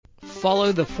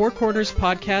Follow the 4Corners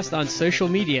podcast on social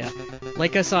media.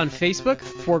 Like us on Facebook,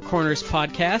 4Corners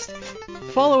Podcast.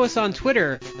 Follow us on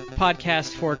Twitter,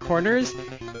 Podcast 4Corners.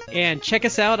 And check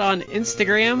us out on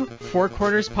Instagram,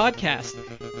 4Corners Podcast.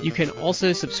 You can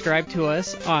also subscribe to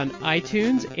us on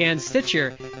iTunes and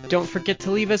Stitcher. Don't forget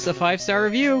to leave us a 5-star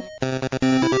review.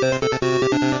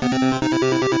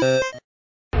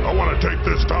 I want to take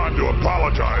this time to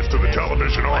apologize to the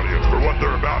television audience for what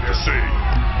they're about to see.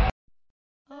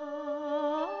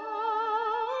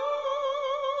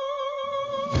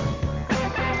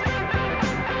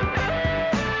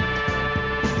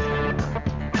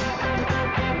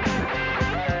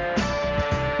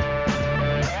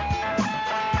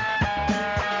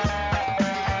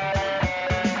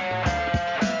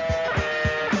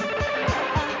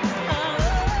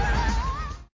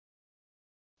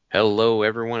 Hello,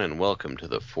 everyone, and welcome to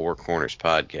the 4 Corners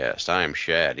Podcast. I am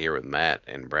Shad, here with Matt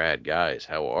and Brad. Guys,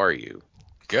 how are you?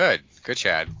 Good,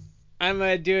 Chad. I'm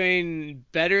doing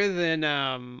better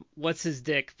than what's his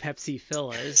dick Pepsi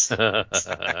Phil is. I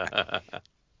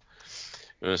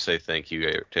want to say thank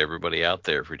you to everybody out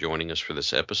there for joining us for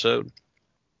this episode.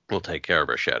 We'll take care of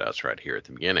our shout-outs right here at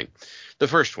the beginning. The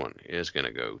first one is going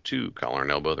to go to Collar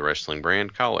and Elbow, the wrestling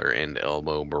brand,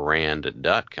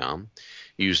 collarandelbowbrand.com.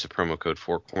 Use the promo code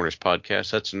 4Corners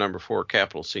Podcast. That's the number 4,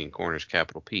 capital C, and Corners,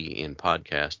 capital P, in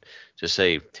podcast, to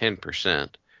save 10%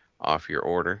 off your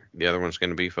order. The other one's going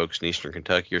to be folks in Eastern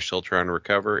Kentucky. You're still trying to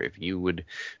recover. If you would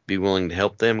be willing to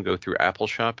help them, go through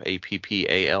Appleshop,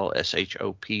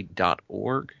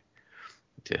 APPALSHOP.org,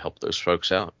 to help those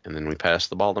folks out. And then we pass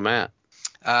the ball to Matt.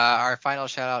 Our final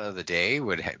shout out of the day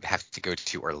would have to go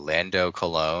to Orlando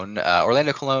Cologne.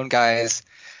 Orlando Cologne, guys,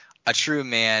 a true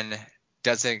man,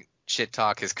 doesn't shit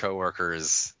talk his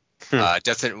coworkers,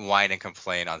 doesn't whine and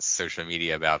complain on social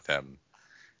media about them.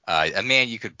 A man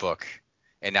you could book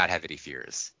and not have any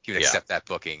fears. He would accept that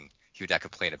booking. He would not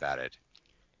complain about it.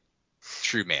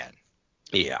 True man.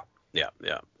 Yeah.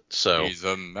 So he's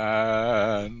a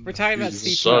man. We're talking about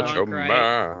CP such Monk, a right?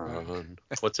 man.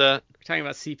 What's that? We're talking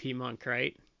about CP Monk,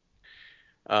 right?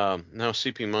 No,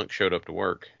 CP Monk showed up to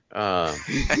work.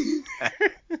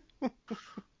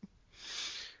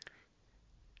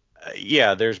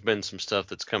 Yeah, there's been some stuff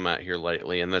that's come out here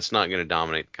lately, and that's not going to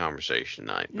dominate the conversation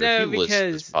tonight. But No, if you've listened to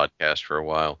because this podcast for a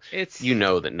while, it's you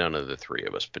know that none of the three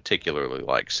of us particularly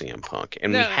like CM Punk,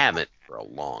 and we haven't for a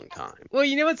long time. Well,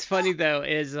 you know what's funny, though,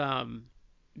 is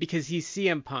because he's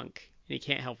CM Punk, and he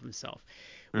can't help himself.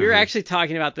 We were actually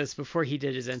talking about this before he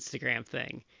did his Instagram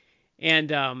thing. And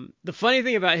the funny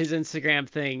thing about his Instagram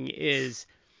thing is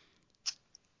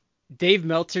Dave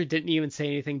Meltzer didn't even say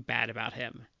anything bad about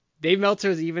him. Dave Meltzer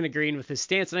was even agreeing with his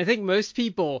stance. And I think most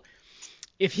people,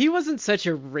 if he wasn't such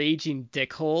a raging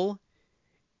dickhole,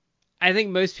 I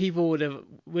think most people would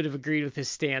have agreed with his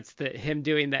stance that him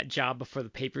doing that job before the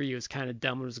pay-per-view was kind of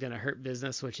dumb and was going to hurt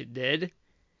business, which it did.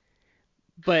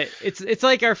 But it's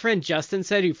like our friend Justin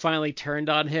said, who finally turned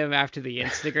on him after the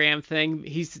Instagram thing.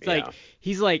 He's like,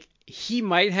 he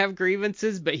might have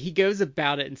grievances, but he goes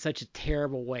about it in such a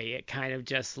terrible way. It kind of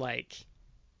just like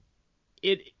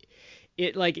it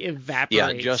like evaporates.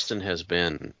 Yeah, Justin's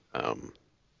been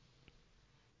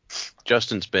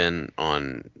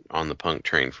on the Punk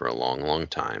train for a long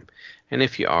time. And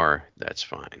if you are, that's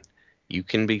fine. You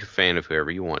can be a fan of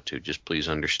whoever you want to. Just please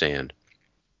understand,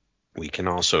 we can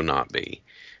also not be,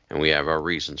 and we have our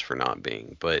reasons for not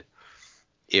being. But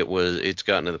it's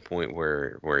gotten to the point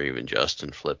where even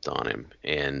Justin flipped on him,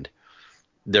 and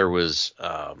there was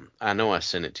I know I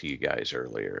sent it to you guys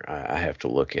earlier. I have to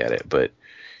look at it, but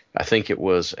I think it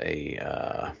was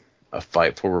a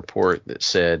Fightful report that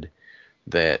said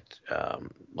that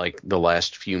like the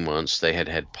last few months they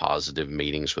had positive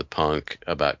meetings with Punk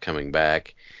about coming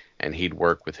back, and he'd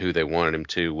work with who they wanted him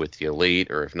to with the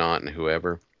Elite, or if not, and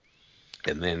whoever.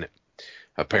 And then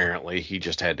apparently he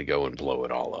just had to go and blow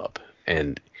it all up.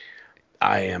 And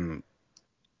I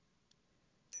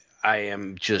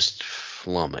am just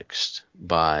flummoxed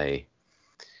by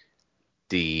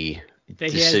the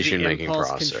decision-making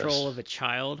process. Control of a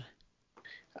child.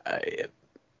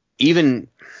 Even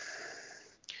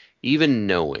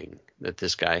knowing that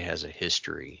this guy has a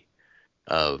history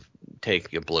of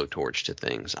taking a blowtorch to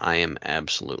things, I am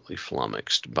absolutely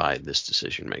flummoxed by this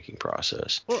decision-making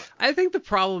process. Well, I think the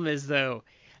problem is, though,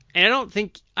 and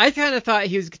I kind of thought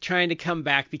he was trying to come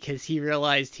back because he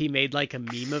realized he made like a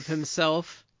meme of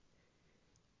himself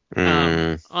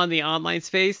on the online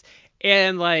space.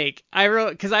 And like I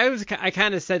wrote, because I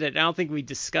kind of said it, I don't think we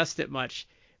discussed it much,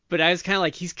 but I was kind of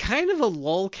like, he's kind of a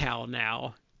lolcow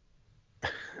now.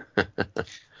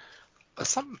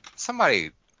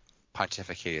 Somebody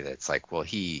pontificated that it's like, well,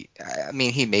 he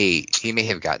may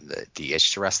have gotten the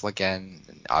itch to wrestle again,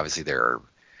 and obviously there are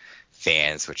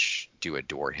fans which do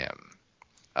adore him,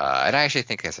 and I actually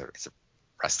think as a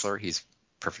wrestler he's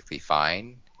perfectly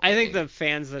fine. I think the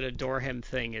fans that adore him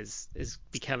thing is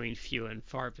becoming few and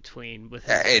far between with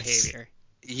his behavior.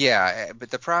 Yeah, but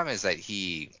the problem is that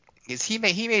he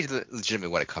may legitimately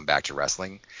want to come back to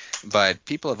wrestling, but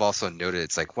people have also noted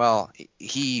it's like, well,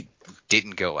 he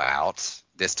didn't go out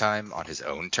this time on his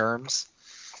own terms,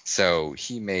 so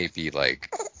he may be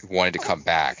like wanting to come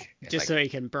back just so he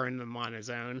can burn them on his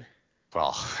own.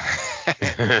 Well,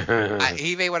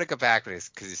 he may want to go back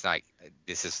because he's not.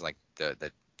 This is like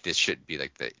this shouldn't be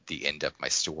like the end of my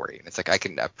story. And it's like I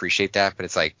can appreciate that, but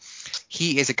it's like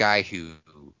he is a guy who.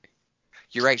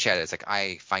 You're right, Chad. It's like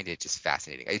I find it just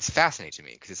fascinating. It's fascinating to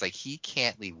me because it's like he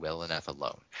can't leave well enough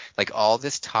alone. Like all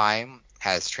this time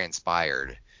has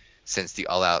transpired since the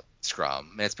All Out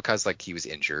scrum, and it's because like he was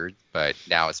injured, but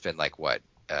now it's been like what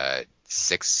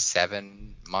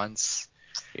 6-7 months.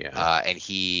 Yeah. And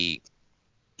he's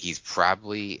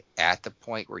probably at the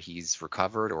point where he's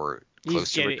recovered or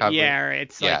close to recovery. Yeah,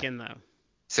 it's like in the.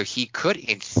 So he could,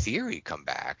 in theory, come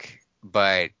back,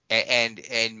 but and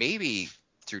maybe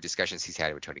through discussions he's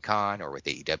had with Tony Khan or with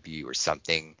AEW or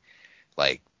something,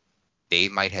 like they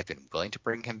might have been willing to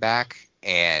bring him back,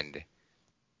 and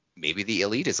maybe the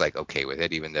Elite is like okay with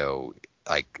it, even though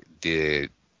like the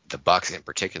Bucks in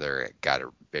particular got a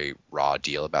very raw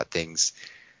deal about things.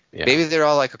 Yeah. Maybe they're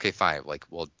all like, okay, fine, like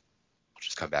we'll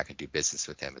just come back and do business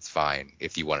with him. It's fine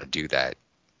if you want to do that.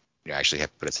 You know, actually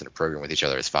have to put us in a program with each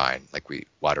other. It's fine. Like we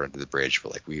water under the bridge,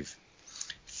 but like we've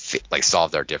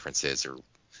solved our differences, or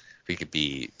we could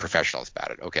be professionals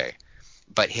about it. Okay,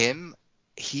 but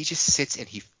he just sits and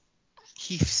he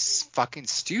fucking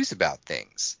stews about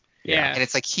things. Yeah, and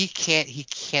it's like he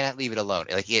cannot leave it alone.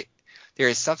 Like there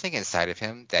is something inside of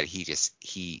him that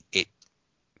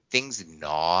things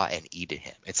gnaw and eat at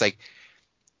him. It's like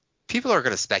people are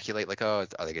going to speculate like, oh,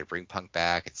 are they going to bring Punk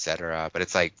back, etc. But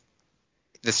it's like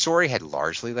the story had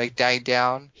largely like died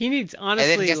down. He needs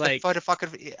honestly, and then he has like to fucking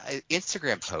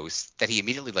Instagram post that he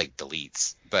immediately like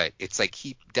deletes. But it's like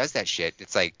he does that shit.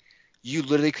 It's like you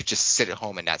literally could just sit at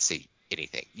home and not say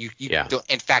anything. You don't.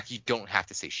 In fact, you don't have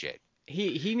to say shit.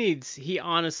 He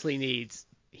honestly needs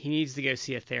to go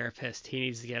see a therapist. He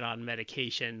needs to get on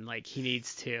medication. Like he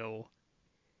needs to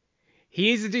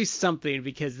do something,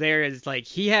 because there's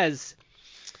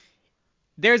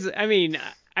I mean,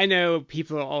 I know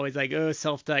people are always like, oh,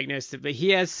 self-diagnosed, but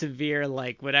he has severe,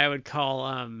 like what I would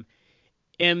call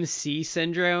MC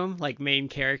syndrome, like main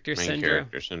character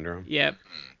syndrome. Yep.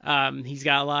 He's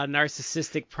got a lot of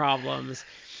narcissistic problems.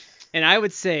 And I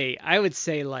would say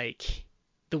like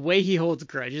the way he holds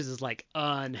grudges is like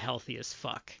unhealthy as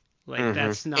fuck. Like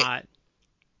that's not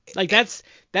like that's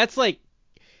like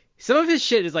some of his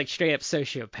shit is like straight up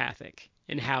sociopathic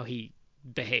in how he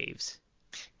behaves.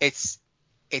 It's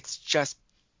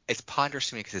ponderous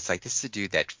to me because it's like this is a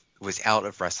dude that was out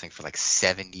of wrestling for like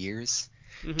 7 years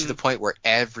to the point where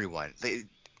everyone,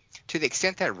 to the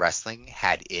extent that wrestling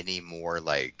had any more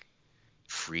like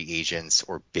free agents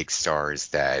or big stars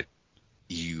that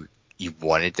you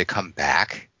wanted to come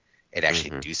back and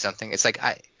actually do something. It's like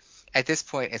at this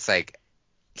point it's like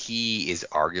he is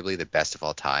arguably the best of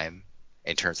all time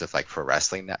in terms of like pro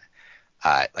wrestling.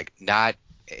 Like not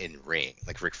in ring.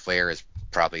 Like Ric Flair is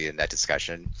probably in that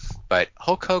discussion, but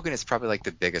Hulk Hogan is probably like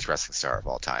the biggest wrestling star of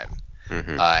all time.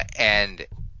 And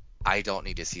I don't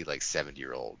need to see like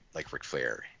 70-year-old like Ric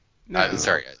Flair. No. I'm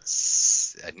sorry,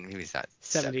 maybe he's not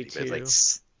 72. 70, but like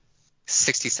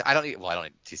 60. I don't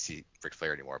need to see Ric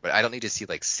Flair anymore, but I don't need to see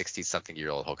like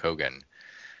 60-something-year-old Hulk Hogan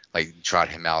like trot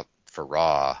him out for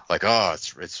Raw. Like, oh,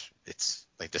 it's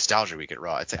like nostalgia week at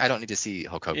Raw. It's like I don't need to see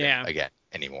Hulk Hogan again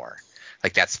anymore.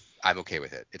 Like I'm okay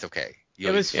with it. It's okay. It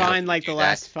was fine like the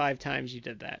last 5 times you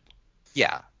did that.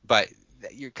 Yeah, but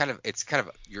you're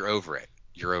over it.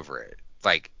 You're over it.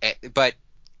 Like, but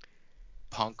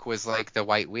Punk was like the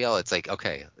white whale. It's like,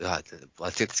 okay,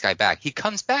 let's get this guy back. He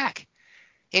comes back,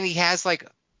 and he has like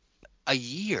a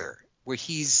year where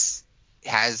it's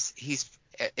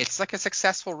like a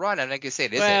successful run. And like I say,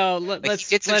 it isn't. Well,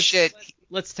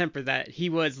 let's temper that. He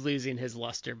was losing his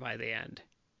luster by the end.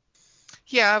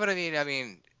 Yeah, but I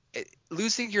mean,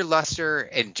 losing your luster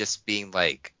and just being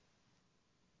like,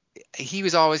 he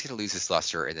was always going to lose his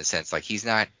luster in the sense like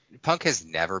Punk has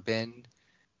never been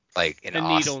like an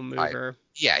needle mover. Type.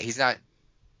 Yeah, he's not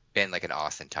been like an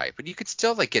Austin type, but you could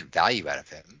still like get value out of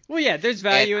him. Well, yeah, there's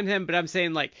value in him, but I'm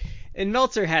saying like and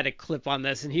Meltzer had a clip on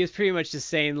this, and he was pretty much just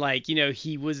saying like,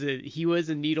 he was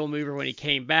a needle mover when he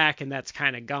came back, and that's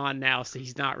kind of gone now, so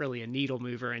he's not really a needle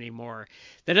mover anymore.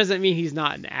 That doesn't mean he's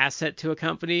not an asset to a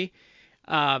company.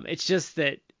 It's just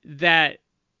that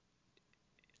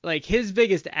like his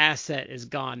biggest asset is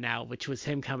gone now, which was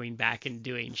him coming back and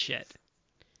doing shit.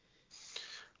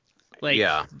 Like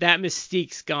Yeah. that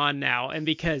mystique's gone now,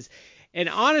 and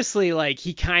honestly, like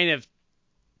he kind of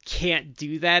can't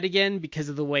do that again because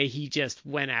of the way he just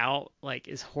went out like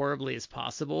as horribly as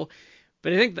possible.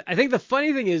 But I think the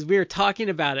funny thing is we were talking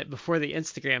about it before the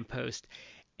Instagram post,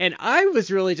 and I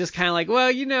was really just kind of like, well,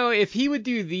 if he would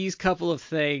do these couple of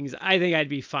things, I think I'd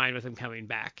be fine with him coming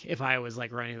back if I was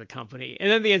like running the company. And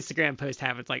then the Instagram post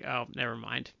happens, like, oh, never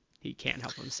mind, he can't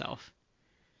help himself.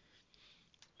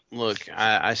 Look,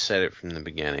 I said it from the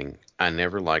beginning. I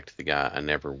never liked the guy. I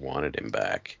never wanted him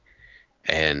back.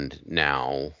 And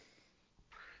now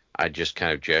I just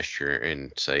kind of gesture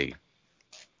and say,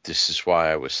 this is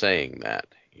why I was saying that.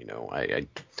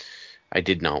 I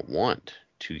did not want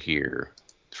to hear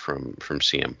from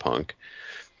CM Punk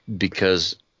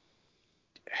because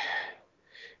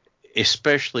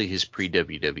especially his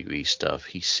pre-WWE stuff,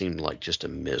 he seemed like just a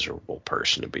miserable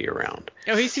person to be around.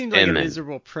 Oh, he seemed like a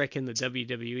miserable prick in the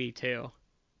WWE too.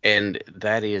 And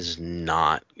that is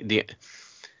not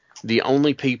the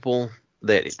only people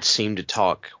that seem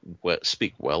to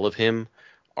speak well of him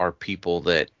are people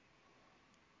that,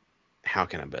 how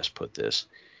can I best put this?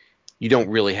 You don't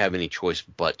really have any choice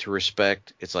but to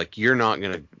respect. It's like you're not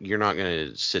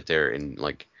gonna sit there and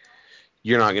like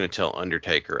you're not gonna tell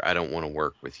Undertaker I don't want to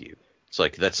work with you. It's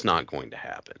like that's not going to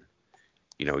happen.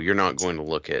 You're not going to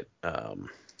look at.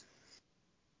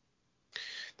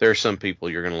 There are some people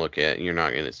you're going to look at and you're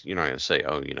not going to say,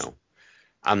 oh,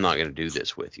 I'm not going to do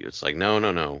this with you. It's like,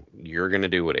 no. You're going to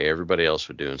do what everybody else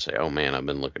would do and say, oh man, I've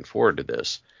been looking forward to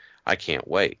this. I can't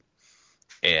wait.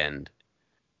 And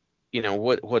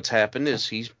what's happened is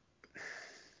he's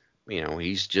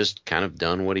just kind of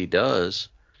done what he does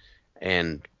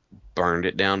and burned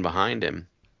it down behind him.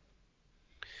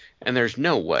 And there is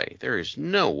no way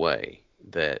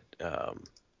that,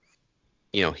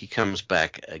 he comes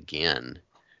back again.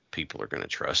 People are going to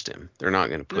trust him. They're not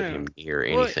going to put him near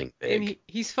anything big. And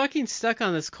he's fucking stuck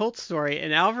on this cult story.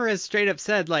 And Alvarez straight up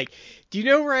said, like, do you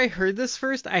know where I heard this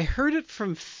first? I heard it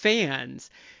from fans.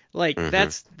 Like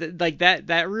that's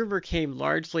that rumor came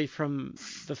largely from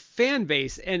the fan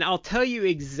base, and I'll tell you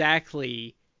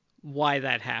exactly why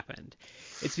that happened.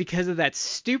 It's because of that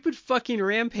stupid fucking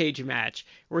Rampage match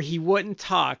where he wouldn't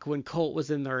talk when Colt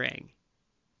was in the ring.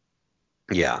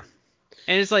 Yeah.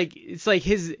 And it's like it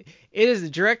is a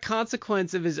direct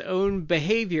consequence of his own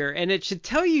behavior, and it should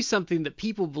tell you something that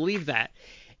people believe that.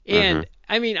 And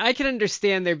I mean, I can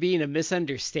understand there being a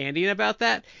misunderstanding about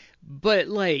that, but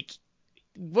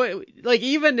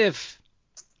even if,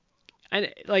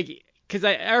 and because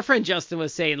our friend Justin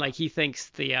was saying like he thinks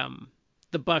the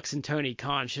Bucks and Tony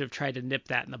Khan should have tried to nip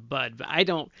that in the bud, but I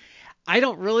don't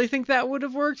really think that would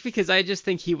have worked because I just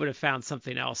think he would have found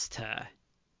something else to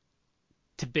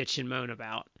bitch and moan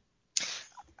about.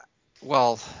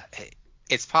 Well,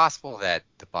 it's possible that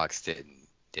the Bucks didn't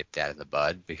dip that in the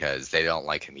bud because they don't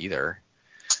like him either.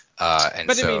 But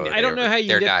I mean, I don't know how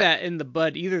you nip that in the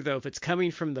bud either, though. If it's coming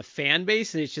from the fan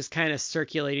base and it's just kind of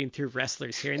circulating through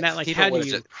wrestlers hearing that, like, how do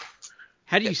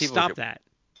you stop that?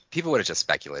 People would have just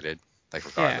speculated, like,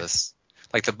 regardless.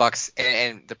 Yeah. Like the Bucks,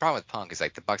 and the problem with Punk is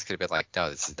like the Bucks could have been like, no,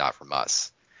 this is not from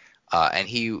us. And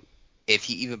if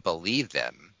he even believed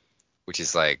them, which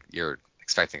is like you're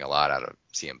expecting a lot out of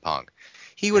CM Punk,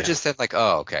 he would just said like,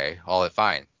 oh, okay, all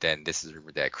fine. Then this is a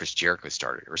rumor that Chris Jericho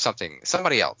started or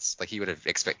somebody else. Like he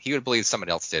would believe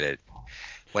somebody else did it.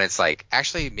 When it's like,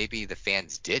 actually, maybe the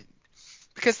fans didn't,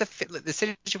 because the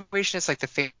situation is like the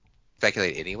fans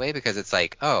speculate anyway, because it's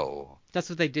like, oh, that's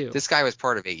what they do. This guy was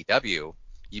part of AEW.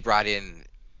 You brought in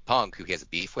Punk, who he has a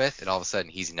beef with, and all of a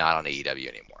sudden he's not on AEW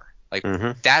anymore. Like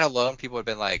that alone, people would have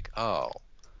been like, oh,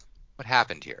 what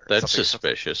happened here? That's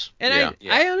suspicious. And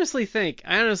I honestly think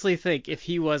if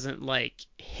he wasn't like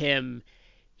him,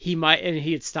 he might, and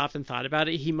he had stopped and thought about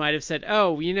it, he might have said,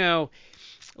 oh,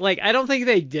 like, I don't think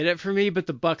they did it for me, but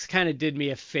the Bucks kind of did me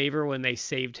a favor when they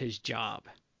saved his job.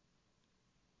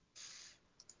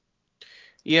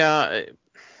 Yeah,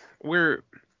 how can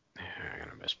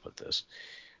I best put this?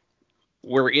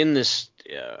 We're in this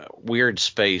weird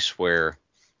space where,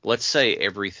 let's say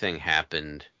everything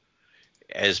happened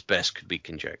as best could be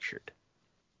conjectured.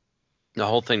 The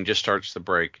whole thing just starts to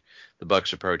break. The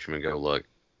Bucks approach him and go, look,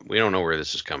 we don't know where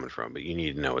this is coming from, but you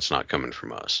need to know it's not coming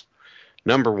from us.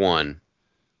 Number one,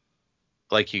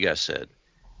 like you guys said,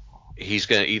 he's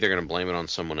either gonna blame it on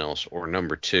someone else, or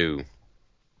number two,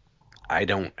 I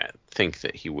don't think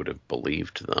that he would have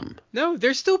believed them. No,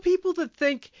 there's still people that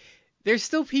think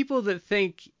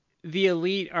the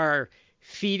elite are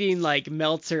feeding like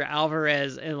Meltzer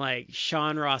Alvarez and like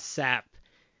Sean Ross Sapp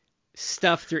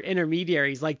stuff through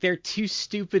intermediaries. Like they're too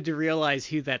stupid to realize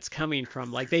who that's coming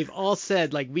from. Like they've all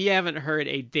said like we haven't heard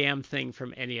a damn thing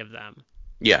from any of them.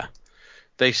 Yeah,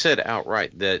 they said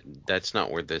outright that that's not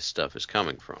where this stuff is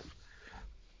coming from.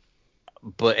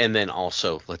 But and then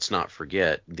also let's not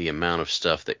forget the amount of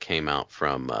stuff that came out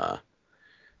from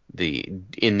the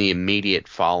in the immediate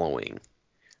following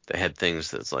that had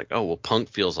things that's like, oh well, Punk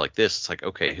feels like this. It's like,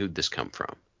 okay, who'd this come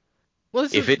from? Well,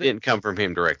 If it didn't come from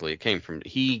him directly, it came from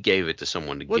he gave it to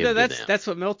someone to give no, to them. that's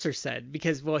what Meltzer said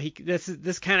because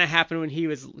this kind of happened when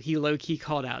he low key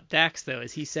called out Dax though,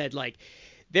 as he said like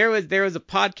there was a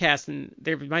podcast and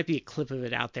there might be a clip of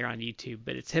it out there on YouTube,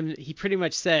 but it's him. He pretty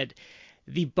much said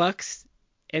the Bucks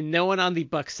and no one on the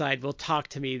Bucks side will talk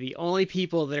to me. The only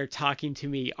people that are talking to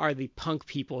me are the Punk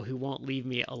people who won't leave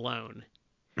me alone.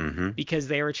 Mm-hmm. Because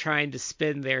they were trying to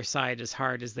spin their side as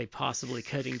hard as they possibly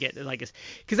could and get like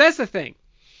because that's the thing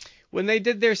when they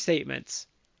did their statements.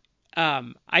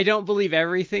 I don't believe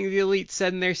everything the elite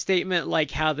said in their statement,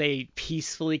 like how they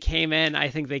peacefully came in. I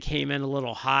think they came in a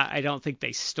little hot. I don't think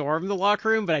they stormed the locker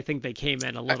room, but I think they came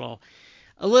in a little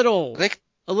They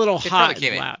hot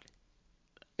and loud.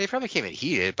 They probably came in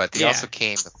heated, but they also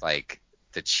came with like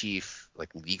the chief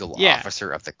like legal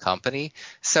officer of the company.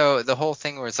 So the whole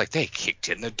thing where it's like they kicked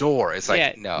in the door. It's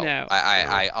like no.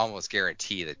 I almost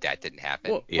guarantee that didn't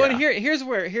happen. Well, here's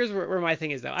where my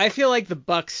thing is though. I feel like the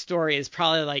Bucks story is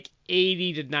probably like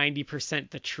 80 to 90%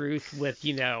 the truth, with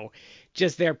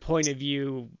just their point of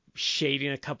view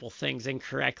shading a couple things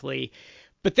incorrectly.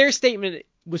 But their statement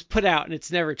was put out and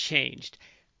it's never changed.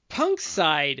 Punk's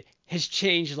side has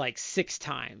changed like 6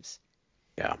 times.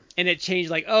 Yeah. And it changed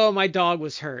like, oh, my dog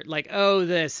was hurt. Like, oh,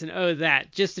 this and oh,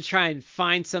 that, just to try and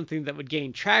find something that would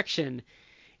gain traction.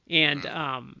 And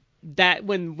that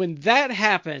when that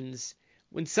happens,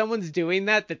 when someone's doing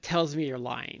that, that tells me you're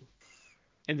lying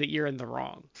and that you're in the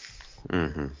wrong.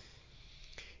 Mm-hmm.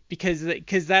 Because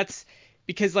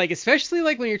like, especially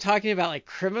like when you're talking about like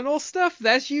criminal stuff,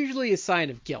 that's usually a sign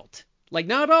of guilt. Like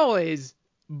not always,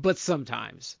 but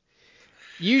sometimes.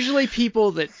 Usually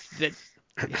people that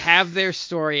have their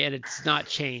story and it's not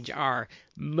change are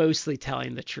mostly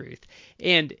telling the truth.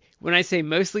 And when I say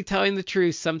mostly telling the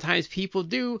truth, sometimes people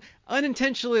do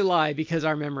unintentionally lie because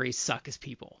our memories suck as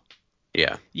people.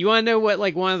 Yeah. You want to know what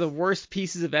like one of the worst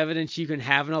pieces of evidence you can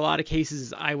have in a lot of cases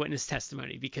is eyewitness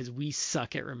testimony, because we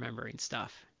suck at remembering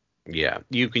stuff. Yeah.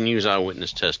 You can use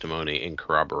eyewitness testimony in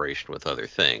corroboration with other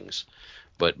things,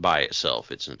 but by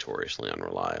itself it's notoriously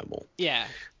unreliable. Yeah.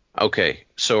 Okay,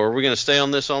 so are we going to stay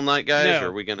on this all night, guys? No, or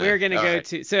are we going to? We're going to go right.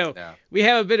 to. So we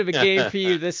have a bit of a game for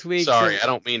you this week. Sorry, I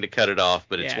don't mean to cut it off,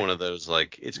 but it's one of those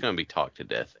like it's going to be talked to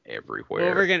death everywhere.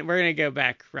 Well, we're gonna go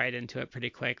back right into it pretty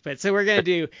quick. But so we're gonna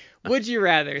do Would You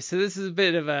Rather. So this is a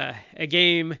bit of a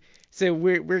game. So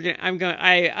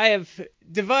I have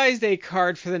devised a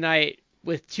card for the night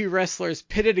with 2 wrestlers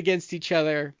pitted against each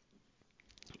other,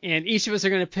 and each of us are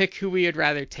gonna pick who we would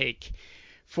rather take.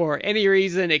 For any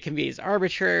reason, it can be as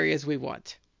arbitrary as we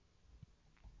want.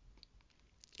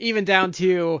 Even down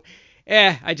to,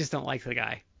 I just don't like the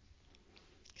guy.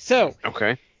 So,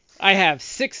 okay. I have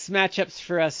 6 matchups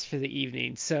for us for the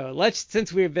evening. So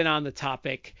since we've been on the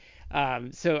topic,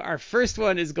 so our first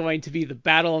one is going to be the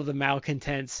Battle of the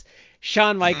Malcontents.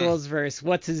 Shawn Michaels versus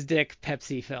What's His Dick,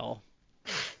 Pepsi Phil.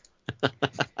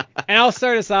 And I'll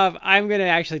start us off. I'm going to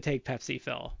actually take Pepsi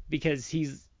Phil because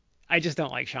I just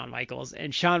don't like Shawn Michaels.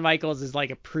 And Shawn Michaels is like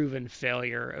a proven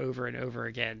failure over and over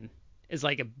again. Is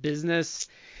like a business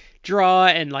draw,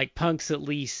 and like Punk's at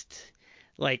least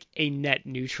like a net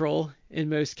neutral in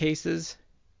most cases.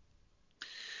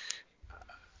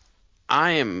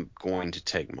 I am going to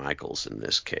take Michaels in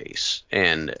this case.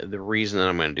 And the reason that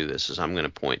I'm going to do this is I'm going to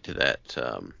point to that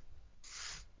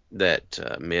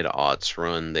mid-aughts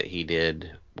run that he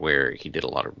did, where he did a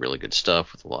lot of really good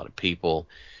stuff with a lot of people.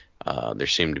 There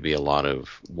seemed to be a lot of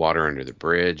water under the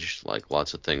bridge, like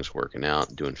lots of things working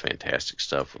out, doing fantastic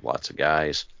stuff with lots of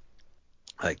guys.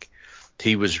 Like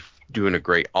he was doing a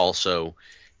great, also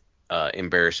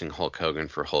embarrassing Hulk Hogan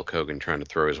for Hulk Hogan trying to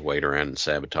throw his weight around and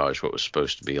sabotage what was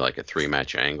supposed to be like a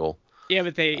 3-match angle. Yeah,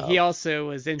 but he also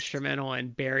was instrumental in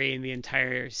burying the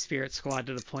entire Spirit Squad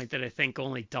to the point that I think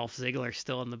only Dolph Ziggler's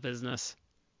still in the business.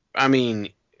 I mean,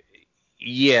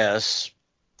 yes.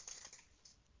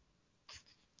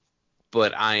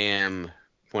 But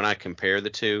when I compare the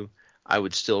two, I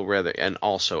would still rather, and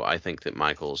also I think that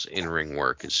Michaels' in-ring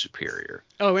work is superior.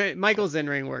 Oh, Michaels'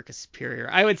 in-ring work is superior.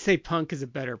 I would say Punk is a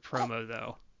better promo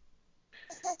though.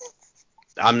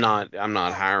 I'm not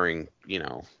hiring,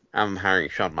 I'm hiring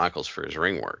Shawn Michaels for his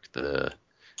ring work.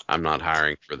 I'm not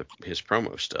hiring for his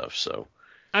promo stuff. So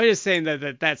I'm just saying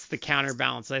that's the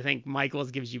counterbalance. I think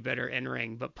Michaels gives you better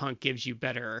in-ring, but Punk gives you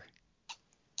better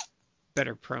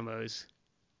promos.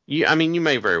 I mean, you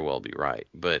may very well be right,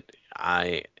 but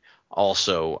I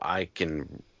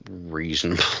can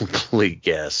reasonably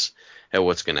guess at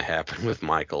what's going to happen with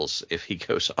Michaels if he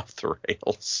goes off the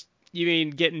rails. You mean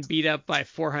getting beat up by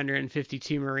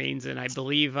 452 Marines and I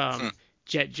believe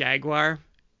Jet Jaguar?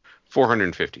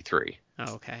 453.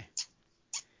 Oh, okay.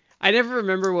 I never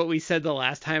remember what we said the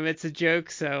last time it's a joke,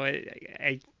 so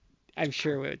I'm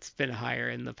sure it's been higher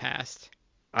in the past.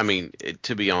 I mean,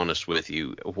 to be honest with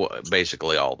you,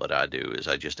 basically all that I do is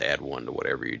I just add one to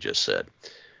whatever you just said.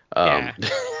 Yeah.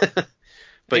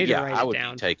 But yeah, I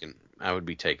would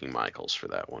be taking Michaels for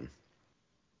that one.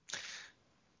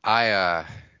 I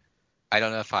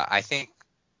don't know if I think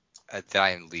that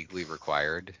I am legally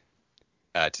required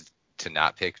to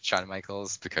not pick Shawn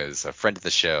Michaels because a friend of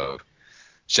the show,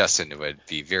 Justin, would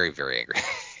be very, very angry.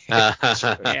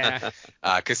 Yeah.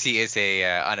 Because he is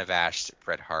a unabashed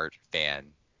Bret Hart fan,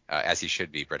 as he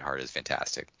should be. Bret Hart is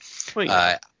fantastic. Well,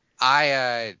 yeah.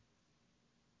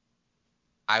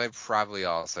 I would probably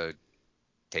also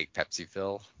take Pepsi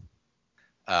Phil.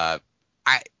 I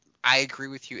agree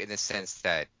with you in the sense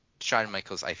that Shawn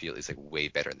Michaels, I feel, is like way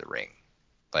better in the ring.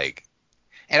 Like,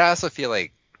 and I also feel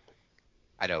like,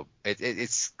 I know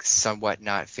it's somewhat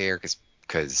not fair because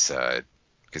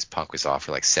Punk was off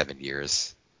for like 7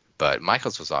 years, but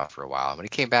Michaels was off for a while. When he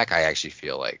came back, I actually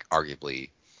feel like arguably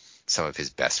some of his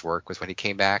best work was when he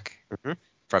came back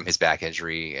from his back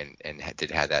injury and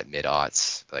did have that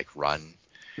mid-aughts like run.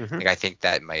 Like, I think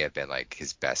that may have been like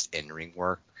his best in-ring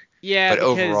work. Yeah, but because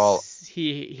overall,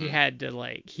 he had to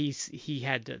like he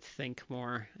had to think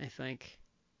more, I think.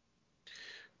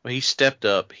 Well, he stepped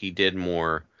up. He did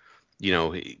more.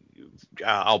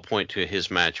 I'll point to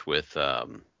his match with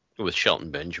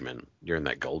Shelton Benjamin during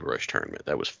that Gold Rush tournament.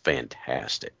 That was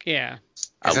fantastic. Yeah.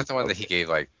 Is that the one that he gave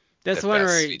like that's the one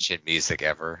best where speech in music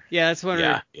ever? Yeah, that's one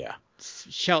where yeah.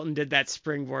 Shelton did that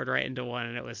springboard right into one,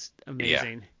 and it was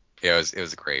amazing. Yeah, it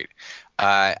was great.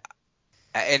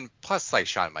 And plus, like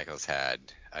Shawn Michaels had,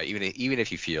 even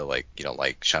if you feel like you don't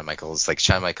like Shawn Michaels, like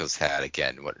Shawn Michaels had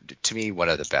again, to me, one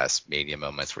of the best Mania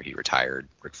moments where he retired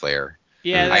Ric Flair.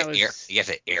 Yeah, that was. You have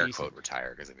to air quote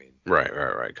retire because I mean. Right,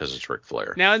 because it's Ric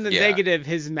Flair. Now in the negative,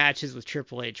 his matches with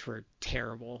Triple H were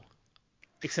terrible,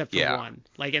 except for one.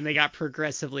 Like, and they got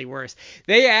progressively worse.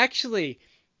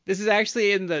 This is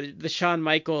actually in the Shawn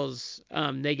Michaels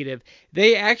negative.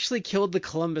 They actually killed the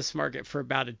Columbus market for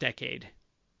about a decade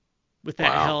with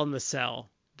that Hell in the Cell.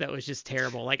 That was just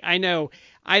terrible. Like, I know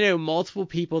multiple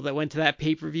people that went to that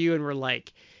pay-per-view and were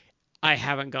like, I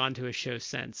haven't gone to a show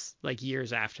since, like,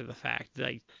 years after the fact,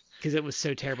 like, because it was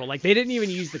so terrible. Like, they didn't even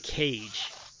use the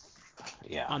cage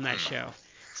on that show.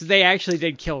 So they actually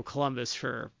did kill Columbus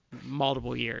for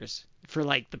multiple years for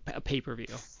like a pay-per-view.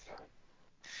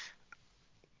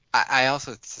 I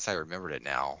also, since I remembered it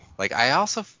now, like I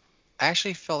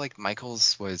actually felt like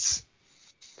Michaels was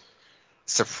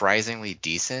surprisingly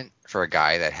decent for a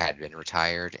guy that had been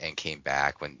retired and came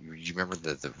back. When you remember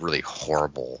the really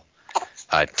horrible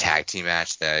tag team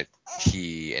match that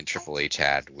he and Triple H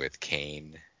had with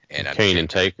Kane and Kane and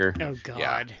Taker. Oh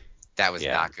God, that was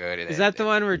not good. Is that the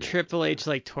one where Triple H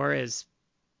like tore his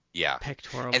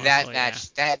pectoral and muscle?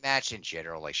 that match in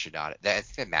general like should not. That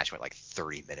match went like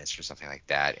 30 minutes or something like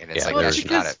that, and it's like well, that should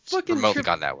not have remotely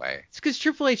gone that way. It's because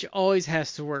Triple H always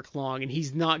has to work long, and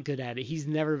he's not good at it. He's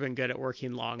never been good at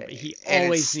working long, but he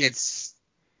always needs.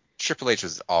 Triple H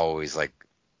was always like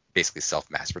basically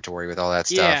self-masturbatory with all that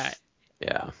stuff.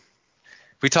 Yeah.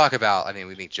 We talk about, I mean,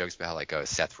 we make jokes about how like,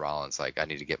 Seth Rollins, like, I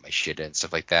need to get my shit in,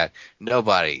 stuff like that.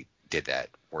 Nobody did that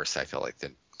worse, I feel like,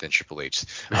 than Triple H.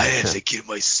 I have to get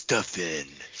my stuff in.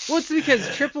 Well, it's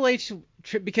because Triple H,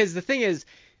 because the thing is,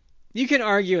 you can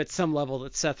argue at some level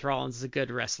that Seth Rollins is a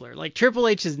good wrestler. Like, Triple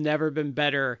H has never been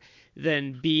better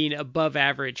than being above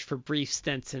average for brief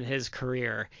stints in his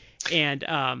career. And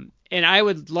I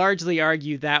would largely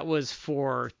argue that was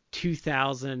for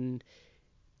 2000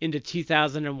 into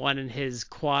 2001 in his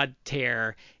quad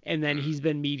tear, and then he's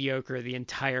been mediocre the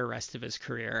entire rest of his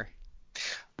career.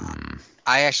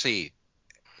 I actually,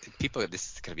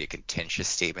 this is going to be a contentious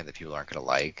statement that people aren't going to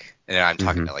like, and I'm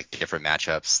talking about like different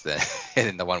matchups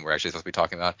than the one we're actually supposed to be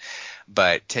talking about.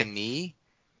 But to me,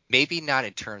 maybe not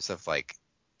in terms of like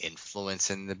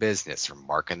influence in the business or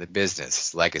mark in the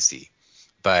business, legacy,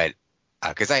 but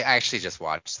because I actually just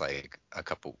watched like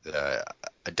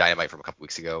a Dynamite from a couple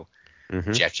weeks ago,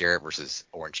 Jeff Jarrett versus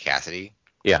Orange Cassidy.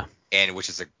 Yeah. And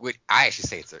I actually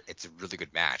say it's a really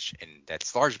good match, and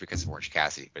that's largely because of Orange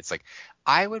Cassidy. But it's like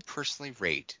I would personally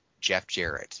rate Jeff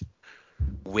Jarrett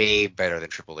way better than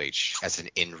Triple H as an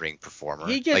in-ring performer.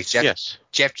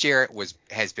 Jeff Jarrett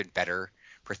has been better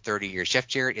for 30 years. Jeff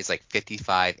Jarrett is like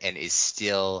 55 and is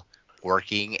still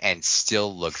working and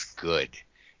still looks good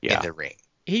in the ring.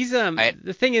 He's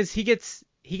the thing is he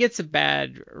gets a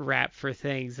bad rap for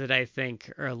things that I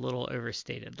think are a little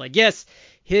overstated. Like, yes,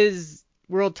 his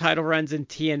world title runs in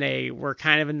TNA were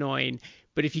kind of annoying,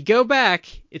 but if you go back,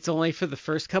 it's only for the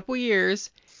first couple years,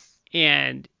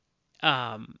 and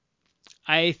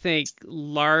I think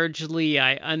largely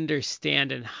I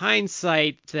understand in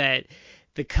hindsight that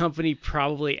the company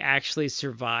probably actually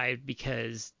survived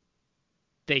because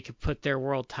they could put their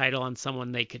world title on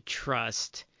someone they could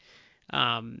trust.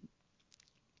 And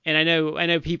I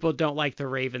know people don't like the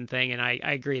Raven thing, and I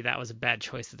agree that was a bad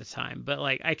choice at the time, but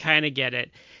like I kind of get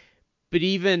it. But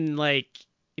even like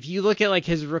if you look at like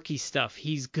his rookie stuff,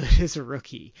 he's good as a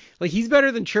rookie. Like he's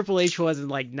better than Triple H was in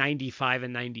like 95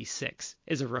 and 96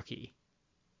 as a rookie.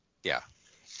 Yeah.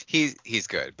 He's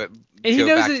good, but and he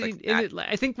knows it,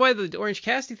 I think why the Orange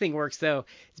Cassidy thing works though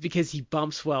is because he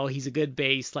bumps well. He's a good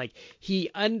base. Like he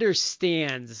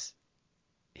understands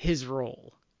his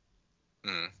role.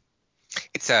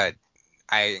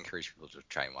 I encourage people to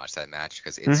try and watch that match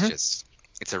because it's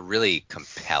it's a really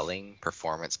compelling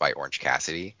performance by Orange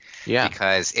Cassidy. Yeah.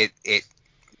 Because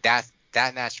that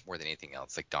match more than anything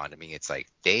else like dawned to me. It's like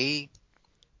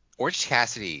Orange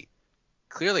Cassidy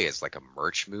clearly is like a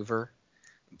merch mover,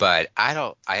 but I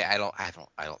don't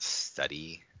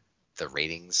study the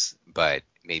ratings, but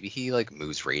maybe he like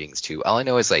moves ratings too. All I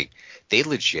know is like they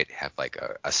legit have like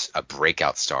a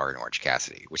breakout star in Orange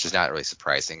Cassidy, which is not really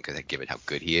surprising because given how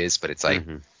good he is. But it's like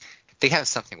they have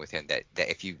something with him that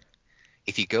if you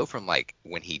go from like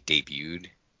when he debuted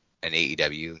in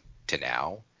AEW to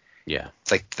now,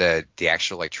 it's like the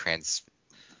actual like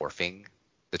transforming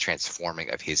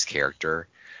of his character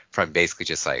from basically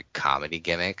just like comedy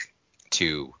gimmick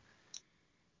to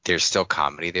there's still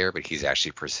comedy there, but he's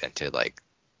actually presented like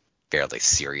fairly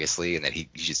seriously, and then he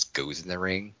just goes in the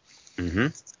ring.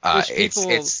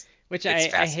 Which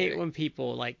I hate when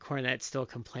people like Cornette still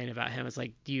complain about him. It's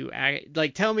like,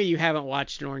 tell me you haven't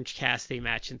watched an Orange Cassidy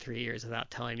match in 3 years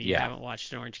without telling me you haven't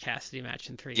watched an Orange Cassidy match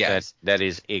in 3 years. That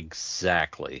is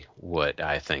exactly what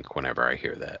I think whenever I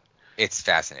hear that. It's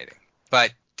fascinating.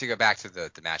 But to go back to the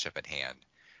matchup at hand,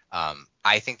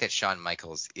 I think that Shawn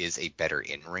Michaels is a better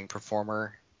in-ring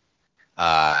performer.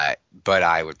 But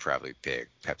I would probably pick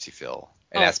Pepsi Phil,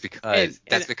 and that's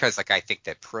because like I think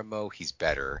that promo he's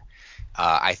better.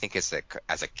 I think as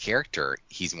a character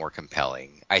he's more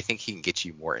compelling. I think he can get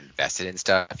you more invested in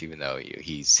stuff, even though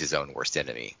he's his own worst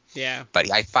enemy. Yeah.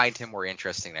 But I find him more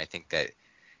interesting, and I think that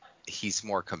he's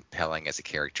more compelling as a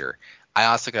character. I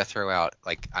also got to throw out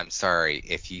like I'm sorry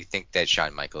if you think that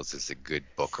Shawn Michaels is a good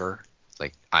booker.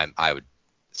 Like I would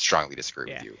strongly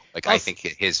disagree with you. Like I think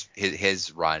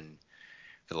his run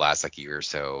for the last like year or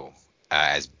so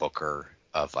as booker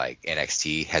of like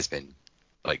NXT has been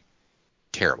like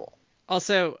terrible.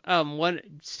 Also,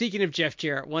 speaking of Jeff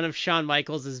Jarrett, one of Shawn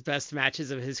Michaels' best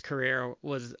matches of his career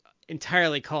was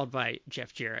entirely called by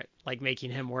Jeff Jarrett, like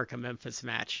making him work a Memphis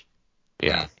match.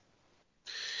 Yeah.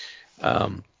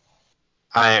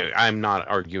 I'm not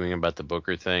arguing about the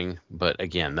Booker thing, but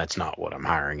again, that's not what I'm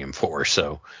hiring him for.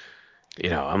 So,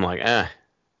 I'm like,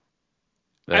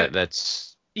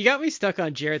 that's. You got me stuck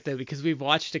on Jarrett though, because we've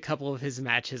watched a couple of his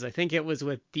matches. I think it was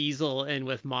with Diesel and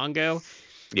with Mongo.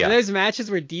 Yeah. And those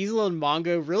matches where Diesel and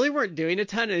Mongo really weren't doing a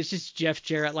ton. It's just Jeff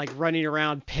Jarrett like running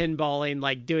around pinballing,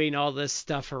 like doing all this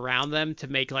stuff around them to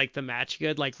make like the match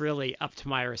good, like really up to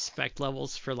my respect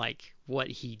levels for like what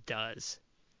he does.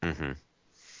 How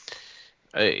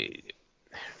can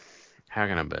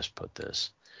I best put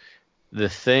this? The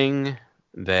thing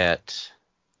that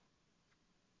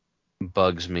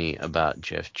bugs me about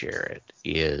Jeff Jarrett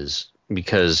is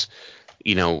because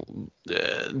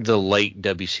the late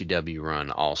WCW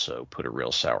run also put a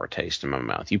real sour taste in my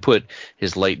mouth. You put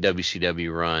his late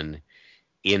WCW run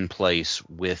in place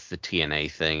with the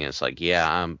TNA thing, and it's like,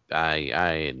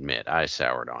 I admit I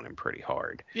soured on him pretty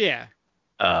hard. Yeah.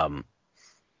 On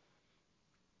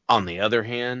the other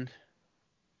hand,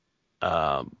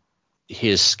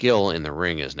 his skill in the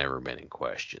ring has never been in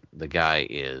question. The guy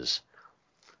is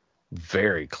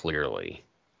very clearly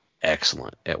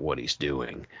excellent at what he's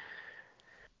doing.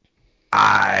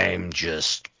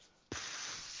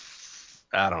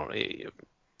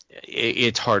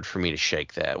 it's hard for me to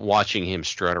shake that. Watching him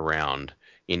strut around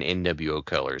in NWO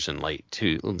colors in late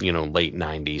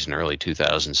 90s and early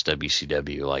 2000s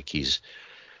WCW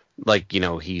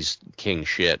he's king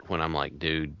shit, when I'm like,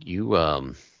 dude,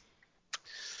 you're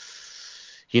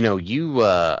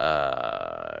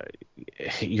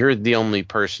the only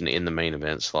person in the main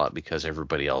event slot because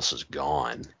everybody else is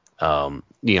gone.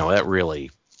 That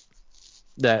really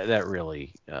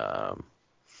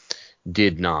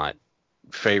did not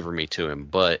favor me to him,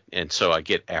 and so I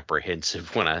get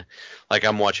apprehensive when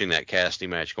I'm watching that casting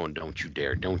match going, don't you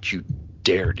dare do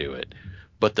it.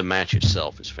 But the match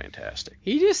itself is fantastic.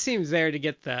 He just seems there to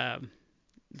get the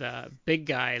big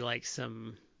guy like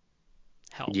some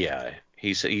help. Yeah,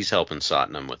 he's helping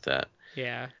Satnam with that.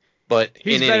 Yeah, but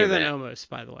he's better than Omos,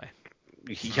 by the way.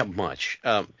 Yeah, much.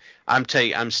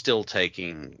 I'm still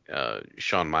taking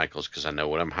Shawn Michaels because I know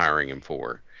what I'm hiring him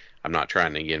for. I'm not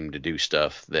trying to get him to do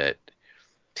stuff that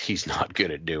he's not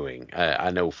good at doing.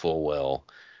 I know full well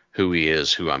who he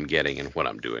is, who I'm getting, and what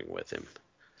I'm doing with him.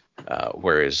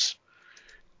 Whereas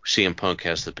CM Punk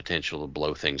has the potential to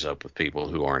blow things up with people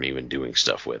who aren't even doing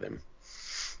stuff with him.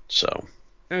 So.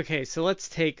 Okay, so let's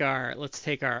take our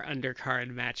undercard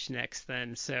match next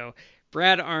then. So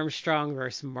Brad Armstrong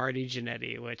versus Marty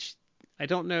Jannetty, which I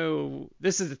don't know.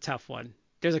 This is a tough one.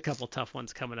 There's a couple tough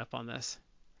ones coming up on this.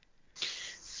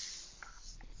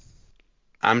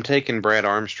 I'm taking Brad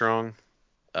Armstrong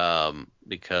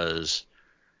because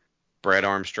Brad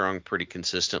Armstrong pretty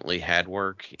consistently had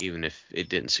work, even if it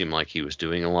didn't seem like he was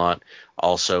doing a lot.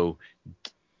 Also,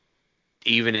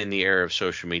 even in the era of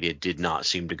social media, did not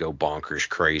seem to go bonkers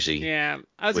crazy. Yeah,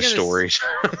 with stories.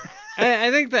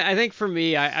 I think for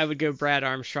me, I would go Brad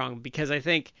Armstrong because I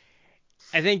think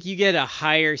you get a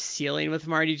higher ceiling with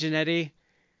Marty Jannetty.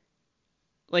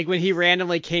 Like when he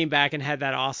randomly came back and had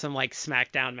that awesome like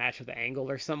SmackDown match with Angle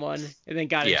or someone, and then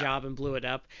got a job and blew it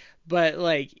up. But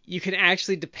like you can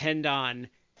actually depend on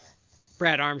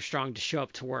Brad Armstrong to show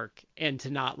up to work and to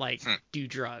not like do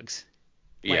drugs.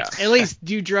 Like, at least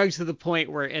do drugs to the point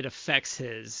where it affects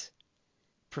his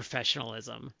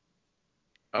professionalism.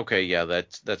 Okay, yeah,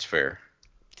 that's fair.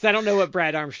 Because I don't know what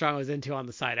Brad Armstrong was into on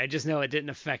the side. I just know it didn't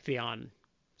affect the on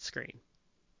screen.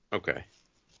 Okay.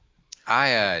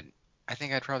 I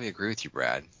think I'd probably agree with you,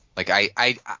 Brad. Like I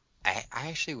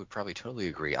actually would probably totally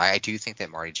agree. I do think that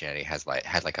Marty Jannetty had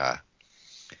a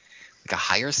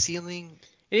higher ceiling.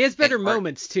 And he has better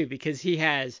moments too, because he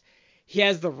has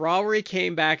the Raw where he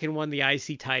came back and won the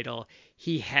IC title.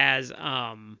 He has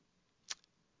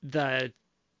the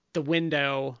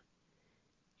window,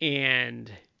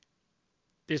 and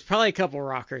there's probably a couple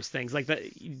Rockers things like that,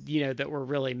 that were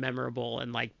really memorable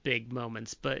and like big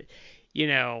moments, but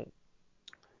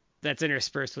that's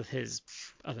interspersed with his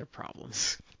other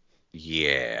problems.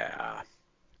 Yeah,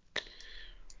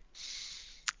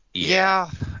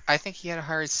 I think he had a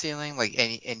higher ceiling. Like,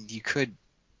 and you could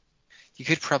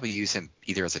probably use him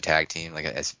either as a tag team, like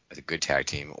as a good tag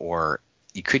team, or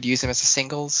you could use him as a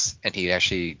singles, and he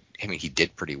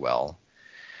did pretty well.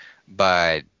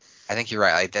 But I think you're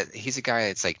right. Like that, he's a guy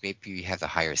that's like maybe you have the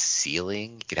higher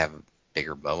ceiling, you could have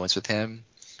bigger moments with him,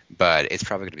 but it's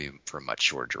probably going to be for a much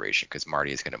shorter duration because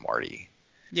Marty is going to Marty.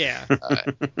 Yeah.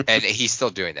 And he's still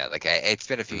doing that. Like it's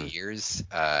been a few years.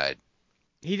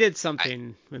 He did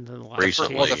something within the last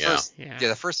recently. Well,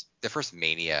 the first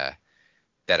Mania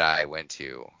that I went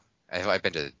to, I've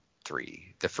been to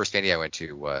 3. The first Mania I went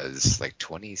to was like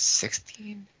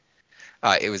 2016.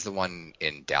 It was the one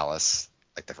in Dallas,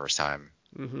 like the first time.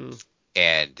 Mm-hmm.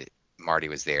 And Marty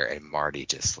was there, and Marty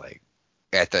just like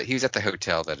he was at the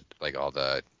hotel that like all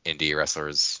the indie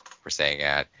wrestlers were staying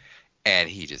at, and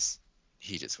he just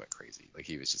went crazy. Like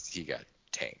he got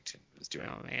tanked and was doing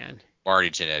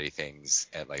Marty Jannetty things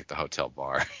at like the hotel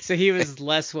bar. So he was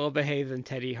less well behaved than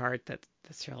Teddy Hart. That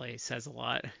really says a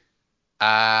lot.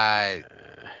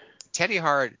 Teddy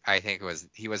Hart, I think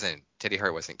Teddy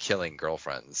Hart wasn't killing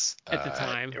girlfriends at the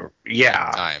time.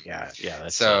 Yeah.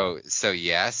 That's so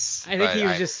yes. I think he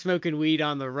was just smoking weed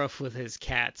on the roof with his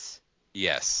cats.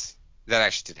 Yes, that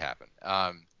actually did happen.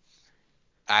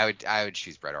 I would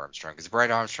choose Brett Armstrong because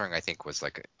Brett Armstrong I think was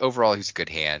like overall he's a good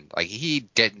hand. Like he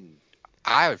didn't.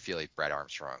 I would feel like Brett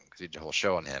Armstrong because we did a whole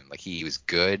show on him. Like he was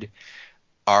good.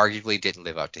 Arguably didn't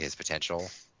live up to his potential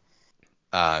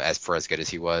as good as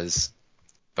he was,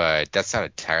 but that's not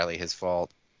entirely his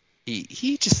fault.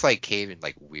 He just like came in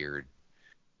like a weird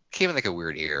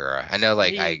era. I know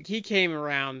like he came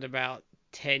around about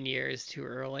 10 years too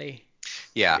early.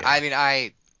 Yeah. I mean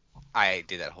I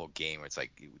did that whole game where it's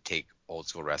like you would take old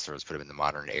school wrestlers, put them in the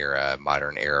modern era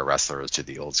wrestlers to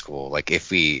the old school. Like if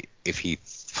he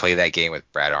play that game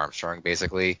with Brad Armstrong,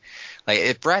 basically. Like,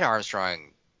 if Brad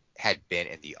Armstrong had been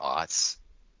in the aughts,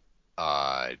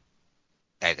 and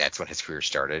that's when his career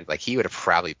started, like, he would have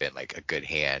probably been, like, a good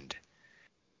hand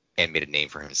and made a name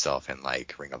for himself in,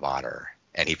 like, Ring of Honor.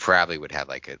 And he probably would have,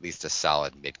 like, at least a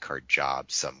solid mid-card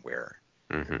job somewhere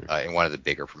in one of the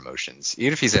bigger promotions.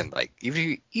 Even if he's in, like,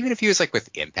 even if he was, like, with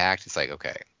Impact, it's like,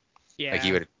 okay. Yeah. Like,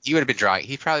 he would have been drawing,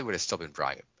 he probably would have still been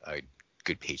drawing a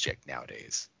good paycheck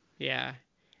nowadays. Yeah.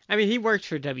 I mean, he worked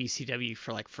for WCW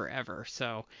for like forever,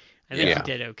 so I think he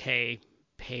did okay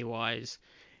pay-wise.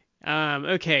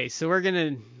 Okay, so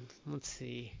let's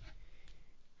see.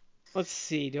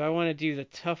 Do I want to do the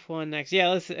tough one next?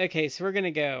 Yeah, okay, so we're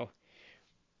gonna go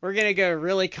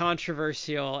really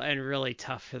controversial and really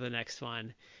tough for the next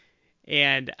one.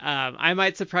 And I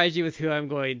might surprise you with who I'm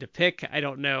going to pick. I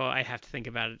don't know. I have to think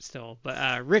about it still.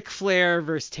 But Ric Flair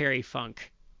versus Terry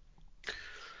Funk.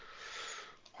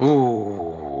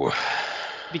 Ooh.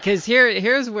 Because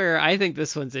here's where I think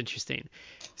this one's interesting.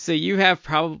 So you have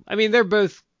I mean, they're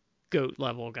both GOAT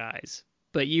level guys,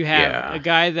 but you have a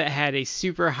guy that had a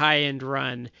super high end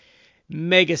run,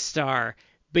 megastar,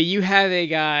 but you have a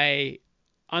guy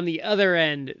on the other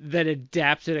end that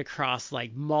adapted across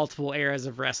like multiple eras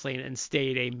of wrestling and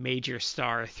stayed a major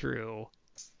star through.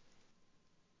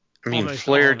 I mean,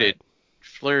 Flair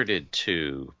did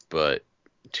too, but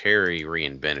Terry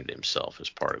reinvented himself as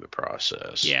part of the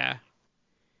process. Yeah.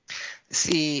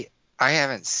 See, I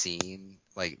haven't seen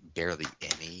like barely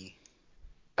any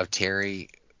of Terry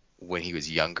when he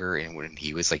was younger and when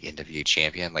he was like NWA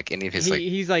champion. Like any of his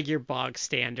he's like your bog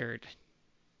standard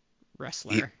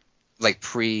wrestler.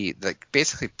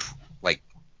 Basically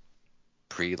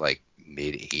pre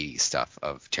mid 80s stuff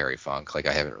of Terry Funk. Like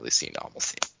I haven't really seen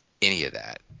almost any of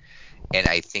that. And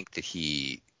I think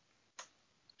that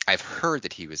I've heard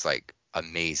that he was like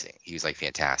amazing. He was like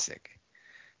fantastic.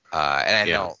 And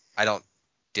I don't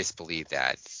disbelieve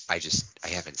that. I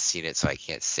haven't seen it, so I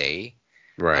can't say.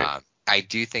 Right. I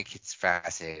do think it's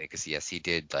fascinating because yes, he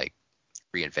did like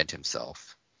reinvent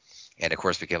himself, and of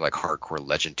course became like hardcore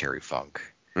legendary Funk.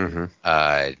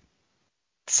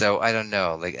 So I don't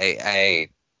know. Like I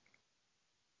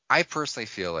personally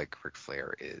feel like Ric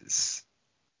Flair is.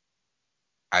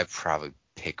 I'd probably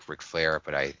pick Ric Flair,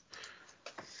 but I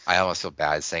almost feel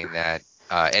bad saying that.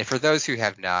 And for those who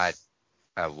have not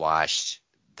watched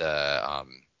the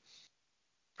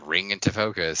Ring into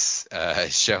Focus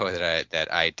show that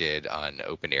I did on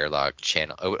Open Airlock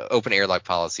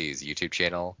Policy's YouTube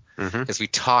channel, because we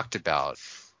talked about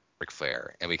Ric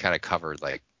Flair and we kind of covered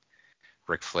like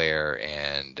Ric Flair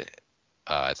and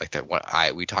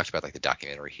we talked about like the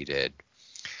documentary he did.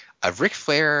 Ric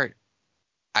Flair,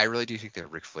 I really do think that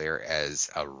Ric Flair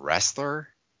as a wrestler,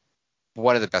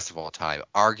 one of the best of all time,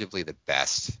 arguably the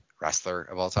best wrestler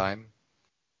of all time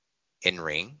in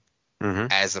ring.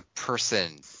 As a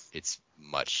person, it's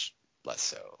much less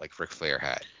so. Like Ric Flair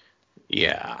had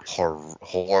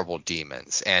horrible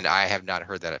demons, and I have not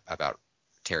heard that about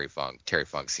Terry Funk. Terry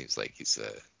Funk seems like he's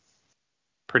a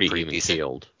pretty even decent,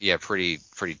 keeled. Yeah, pretty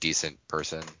decent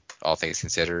person, all things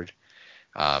considered.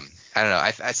 I don't know.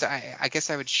 I guess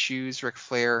I would choose Ric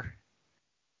Flair,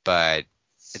 but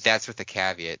that's with the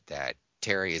caveat that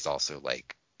Terry is also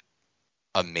like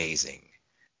amazing.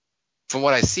 From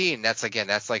what I've seen, that's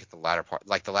like the latter part,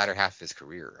 like the latter half of his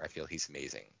career. I feel he's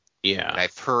amazing. Yeah. And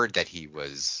I've heard that he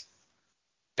was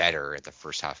better at the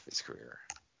first half of his career.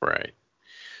 Right.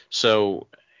 So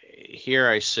here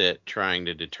I sit trying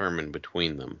to determine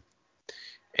between them.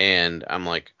 And I'm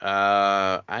like,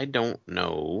 I don't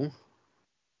know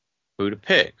who to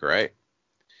pick, right?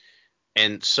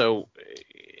 And so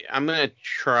I'm going to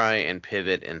try and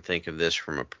pivot and think of this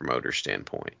from a promoter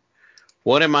standpoint.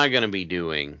 What am I going to be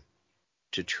doing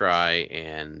to try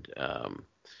and,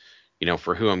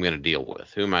 for who I'm going to deal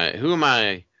with? Who am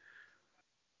I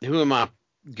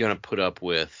going to put up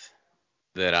with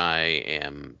that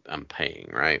I'm paying,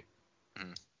 right?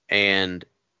 And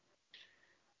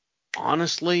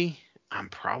honestly, I'm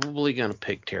probably going to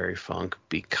pick Terry Funk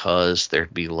because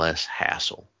there'd be less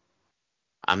hassle.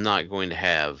 I'm not going to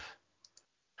have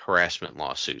harassment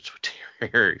lawsuits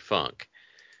with Terry Funk.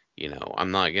 I'm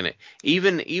not going to,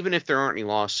 even if there aren't any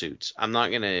lawsuits, I'm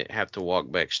not going to have to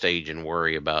walk backstage and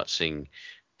worry about seeing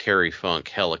Terry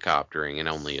Funk helicoptering in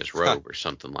only his robe or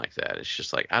something like that. It's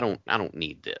just like, I don't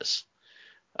need this.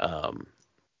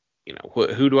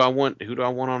 Who do I want? Who do I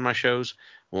want on my shows?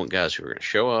 I want guys who are going to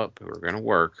show up, who are going to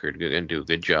work, who are going to do a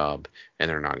good job, and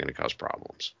they're not going to cause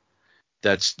problems.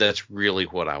 That's really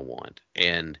what I want.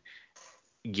 And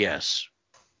yes,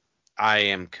 I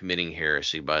am committing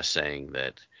heresy by saying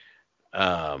that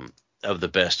of the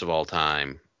best of all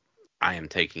time, I am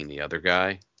taking the other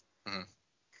guy. Mhm.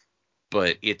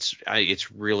 But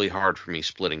it's really hard for me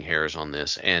splitting hairs on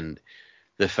this, and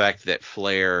the fact that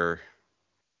Flair.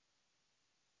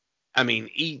 I mean,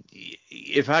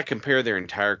 if I compare their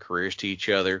entire careers to each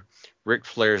other, Ric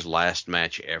Flair's last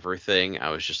match ever thing, I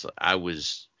was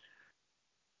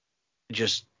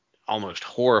just almost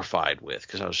horrified with,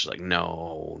 because I was just like,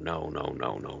 no, no, no,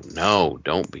 no, no, no,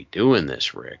 don't be doing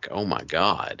this, Rick. Oh my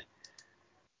God.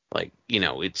 Like,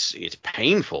 it's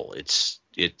painful. It's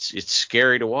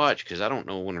scary to watch, because I don't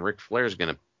know when Ric Flair is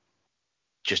gonna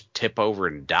just tip over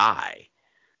and die,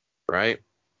 right?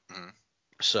 Mhm.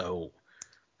 So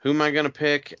who am I gonna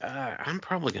pick? I'm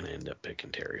probably gonna end up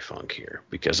picking Terry Funk here,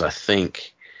 because I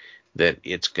think that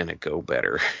it's gonna go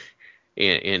better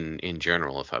in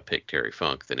general if I pick Terry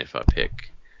Funk than if I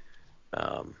pick,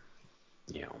 um,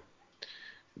 you know,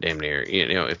 damn near,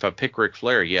 if I pick Ric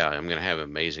Flair, yeah, I'm gonna have an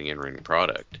amazing in-ring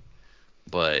product,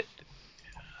 but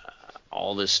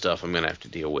all this stuff I'm gonna have to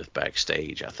deal with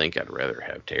backstage. I think I'd rather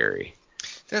have Terry.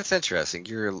 That's interesting.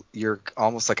 You're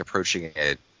almost like approaching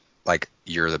it like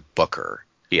you're the booker.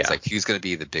 Yeah. It's like who's going to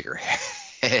be the bigger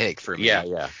headache for me?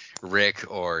 Yeah. Rick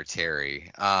or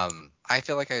Terry? I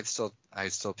feel like I'd still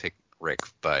pick Rick,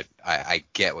 but I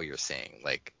get what you're saying.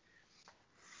 Like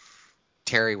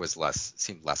Terry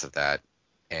seemed less of that,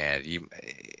 and you,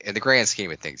 in the grand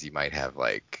scheme of things, you might have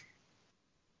like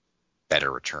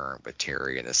better return with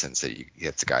Terry in the sense that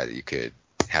it's a guy that you could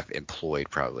have employed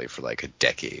probably for like a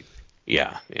decade.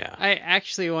 Yeah. I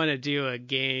actually want to do a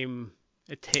game,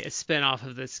 a spin-off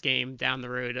of this game down the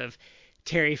road of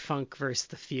Terry Funk versus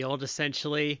the Field,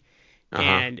 essentially.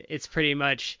 And it's pretty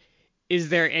much, is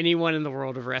there anyone in the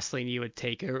world of wrestling you would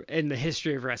take, or in the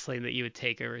history of wrestling that you would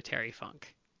take over Terry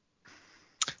Funk?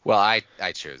 Well, I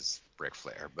chose Ric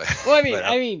Flair, but Well,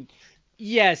 but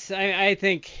yes, I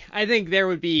think there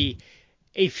would be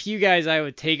a few guys I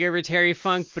would take over Terry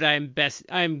Funk, but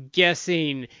I'm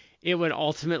guessing it would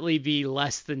ultimately be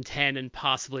less than 10 and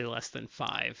possibly less than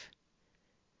 5.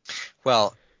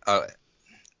 well,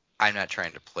 I'm not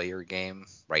trying to play your game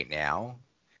right now,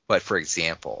 but for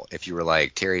example, if you were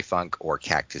like Terry Funk or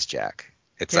Cactus Jack,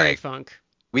 it's Terry like Funk.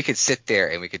 we could sit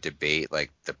there and we could debate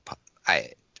like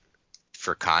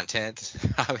for content.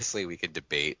 Obviously, we could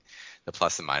debate the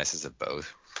plus and minuses of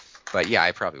both. But yeah,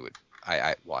 I probably would.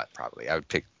 I would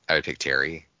pick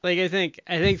Terry. Like I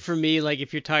think for me, like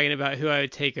if you're talking about who I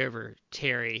would take over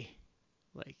Terry,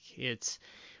 like we're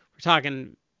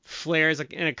talking Flair's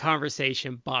in a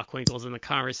conversation, Bockwinkel's in the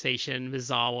conversation,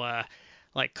 Mizawa,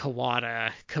 like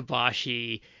Kawada,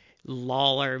 Kabashi,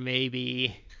 Lawler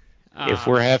maybe. If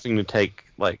we're having to take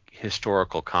like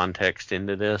historical context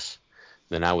into this,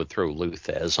 then I would throw Lou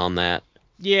Thez on that.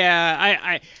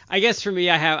 Yeah, I guess for me,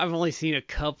 I've only seen a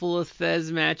couple of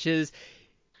Thez matches.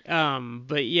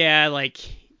 But yeah, like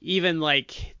even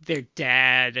like their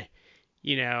dad,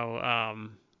 and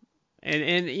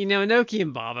Inoki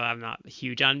and Baba, I'm not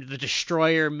huge on. The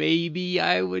Destroyer, maybe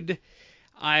I would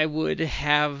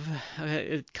have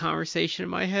a conversation in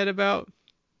my head about.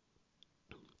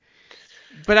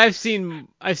 But I've seen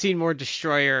more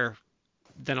Destroyer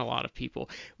than a lot of people.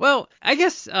 Well, I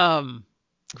guess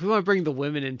if we want to bring the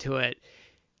women into it,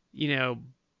 you know,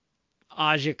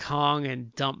 Aja Kong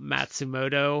and Dump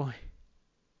Matsumoto.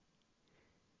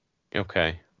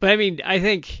 Okay. But I mean, I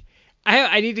think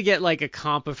I need to get like a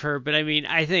comp of her. But I mean,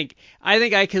 I think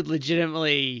I could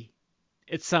legitimately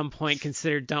at some point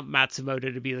consider Dump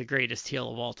Matsumoto to be the greatest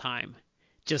heel of all time,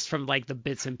 just from like the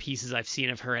bits and pieces I've seen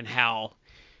of her and how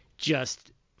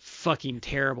just fucking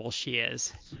terrible she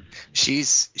is.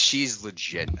 She's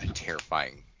legit a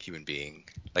terrifying human being.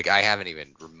 Like I haven't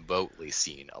even remotely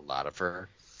seen a lot of her,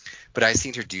 but I've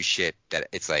seen her do shit that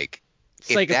it's like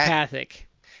Psychopathic.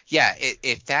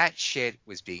 If that shit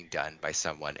was being done by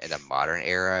someone in a modern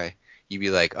era, you'd be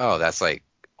like, oh, that's like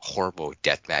horrible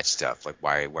deathmatch stuff. Like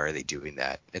why are they doing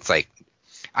that? It's like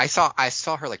I saw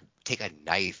her like take a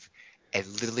knife and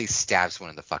literally stab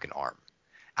someone in the fucking arm.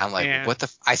 I'm like, Yeah. what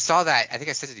the? I saw that. I think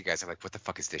I said to you guys, I'm like, what the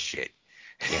fuck is this shit?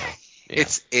 Yeah.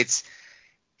 It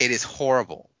is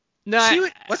horrible. No,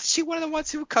 Wasn't she one of the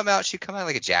ones who would come out? She'd come out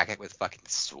like a jacket with fucking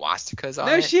swastikas on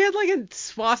no, it. she had like a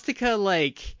swastika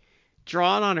like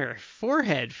drawn on her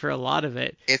forehead for a lot of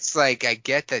it. It's like I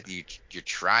get that you're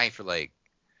trying for like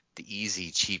the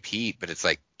easy cheap heat, but it's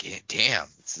like, damn,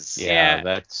 this is Yeah.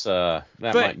 That's that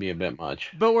might be a bit much.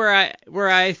 But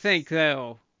where I think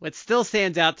though, what still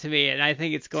stands out to me, and I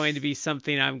think it's going to be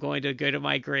something I'm going to go to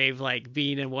my grave like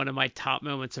being in one of my top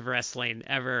moments of wrestling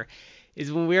ever,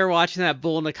 is when we were watching that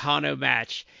Bull Nakano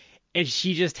match, and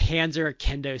she just hands her a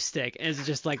kendo stick and is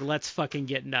just like, let's fucking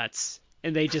get nuts,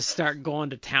 and they just start going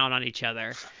to town on each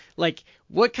other. Like,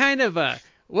 what kind of a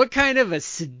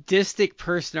sadistic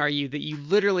person are you that you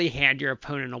literally hand your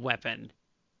opponent a weapon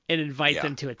and invite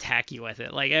them to attack you with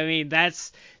it? Like, I mean,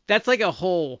 that's like a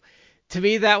whole. To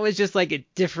me, that was just like a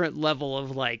different level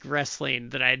of like wrestling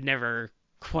that I'd never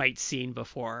quite seen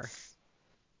before.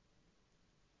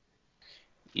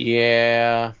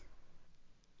 Yeah.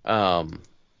 I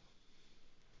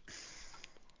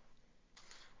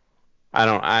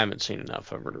haven't seen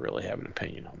enough of her to really have an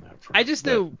opinion on that front. I just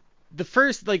know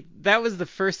that was the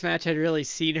first match I'd really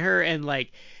seen her, and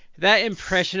like that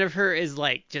impression of her is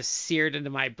like just seared into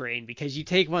my brain because you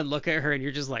take one look at her and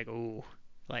you're just like, ooh,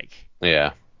 like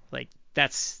yeah, like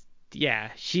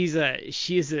she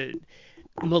is a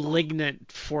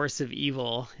malignant force of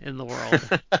evil in the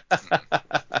world.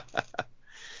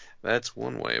 That's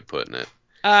one way of putting it.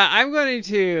 I'm going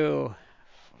to.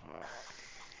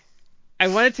 I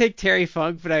want to take Terry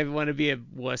Funk, but I want to be a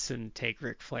wuss and take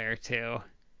Ric Flair too.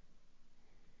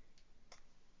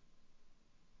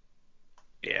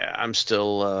 Yeah, I'm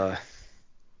still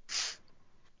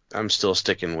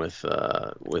sticking with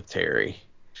Terry.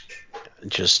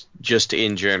 Just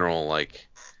in general, like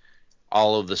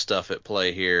all of the stuff at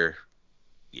play here.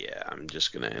 Yeah, I'm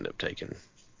just gonna end up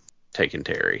taking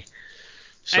Terry.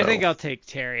 So. I think I'll take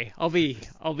Terry. I'll be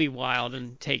wild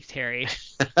and take Terry.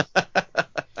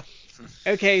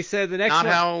 Okay, so the next Not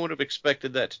one. how I would have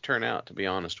expected that to turn out, to be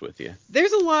honest with you.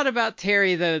 There's a lot about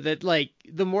Terry though that like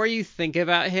the more you think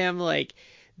about him, like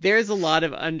there's a lot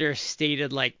of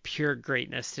understated like pure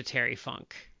greatness to Terry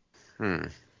Funk. And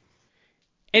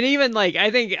even like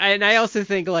I also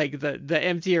think like the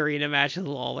empty arena match with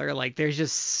Lawler, like there's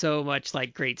just so much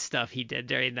like great stuff he did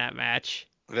during that match.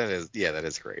 That is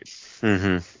great.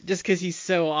 Mm-hmm. Just because he's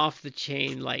so off the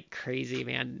chain, like crazy,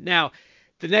 man. Now,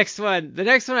 the next one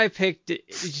I picked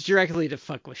is directly to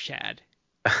fuck with Shad.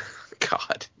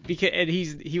 God. And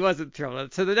he wasn't thrilled with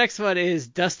it. So the next one is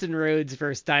Dustin Rhodes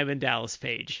versus Diamond Dallas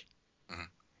Page.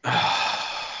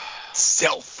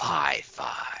 Self high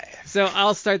five. So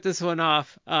I'll start this one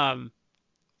off.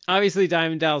 Obviously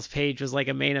Diamond Dallas Page was like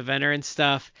a main eventer and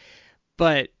stuff,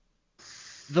 but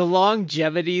the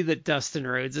longevity that Dustin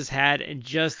Rhodes has had and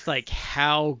just like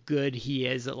how good he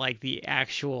is at like the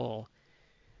actual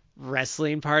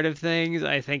wrestling part of things,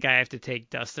 I think I have to take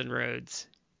Dustin Rhodes.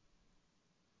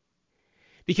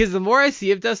 Because the more I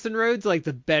see of Dustin Rhodes, like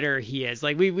the better he is.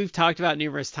 Like we've talked about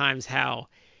numerous times how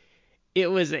it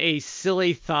was a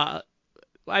silly thought.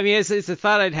 I mean, it's a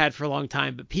thought I'd had for a long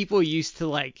time, but people used to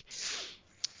like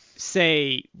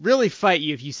say really fight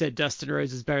you if you said Dustin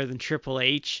Rhodes is better than Triple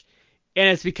H. And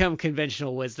it's become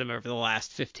conventional wisdom over the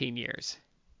last 15 years.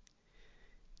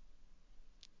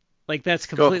 Like that's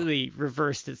completely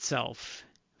reversed itself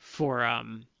for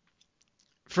an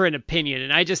opinion.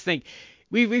 And I just think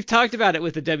we've talked about it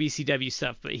with the WCW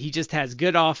stuff, but he just has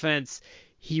good offense.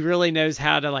 He really knows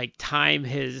how to like time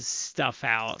his stuff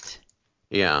out.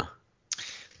 Yeah.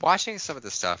 Watching some of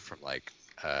the stuff from like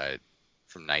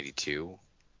from '92,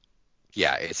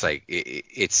 yeah, it's like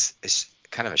it's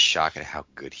kind of a shock at how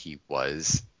good he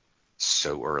was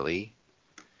so early.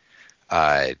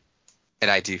 And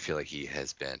I do feel like he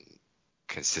has been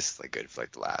consistently good for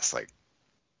like the last like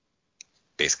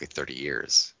basically 30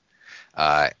 years.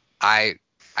 I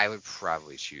would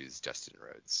probably choose Dustin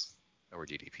Rhodes over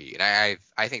DDP, and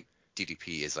I think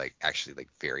DDP is like actually like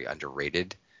very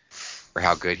underrated for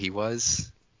how good he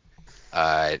was.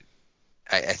 I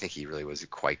think he really was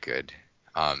quite good,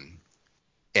 and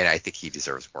I think he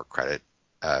deserves more credit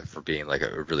for being like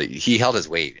a really. He held his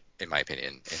weight, in my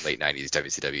opinion, in late '90s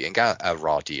WCW and got a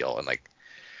raw deal and like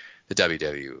the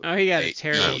WW. Oh, he got a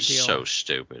terrible deal. So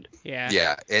stupid. Yeah.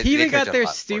 Yeah. He even got their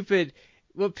stupid.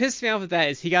 What pissed me off with that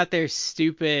is he got their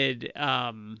stupid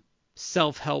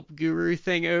self-help guru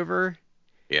thing over.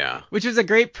 Yeah. Which was a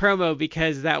great promo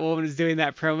because that woman was doing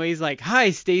that promo. He's like,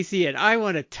 "Hi, Stacy, and I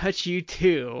want to touch you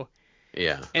too."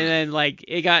 Yeah. And then like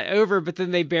it got over, but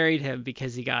then they buried him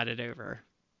because he got it over.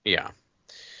 Yeah.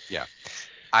 Yeah.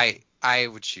 I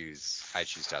choose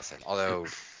Dustin, although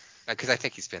because I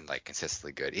think he's been like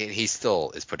consistently good. He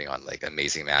still is putting on like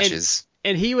amazing matches.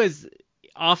 And he was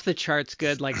off the charts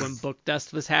good like when Book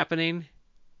Dust was happening.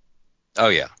 Oh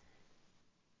yeah.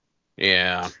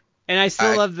 Yeah. And I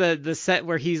still love the set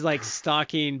where he's like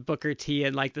stalking Booker T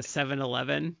in like the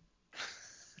 7-Eleven.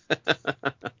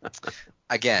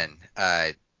 Again,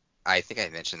 I think I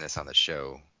mentioned this on the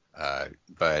show,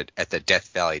 but at the Death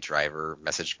Valley Driver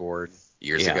message board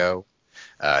years ago,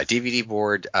 DVD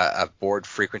board, a board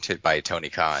frequented by Tony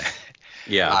Khan.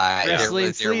 Yeah. Wrestling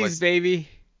sleaze, baby.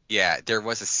 Yeah, there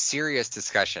was a serious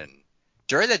discussion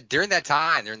during the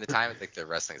time of like the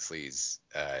Wrestling Sleaze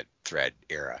thread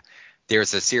era.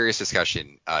 there's a serious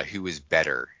discussion who is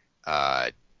better,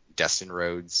 Dustin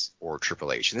Rhodes or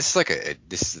Triple H. And this is like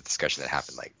this is a discussion that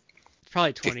happened like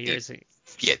probably 20 years ago.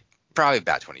 Yeah, probably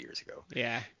about 20 years ago.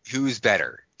 Yeah. Who's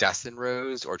better, Dustin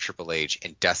Rhodes or Triple H?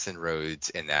 And Dustin Rhodes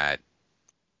in that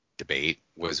debate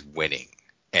was winning.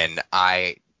 And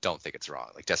I don't think it's wrong.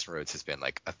 Like, Dustin Rhodes has been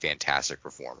like a fantastic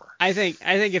performer. I think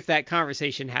if that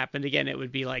conversation happened again, it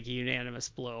would be like a unanimous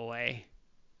blow away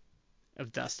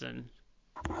of Dustin.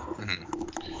 Mm-hmm.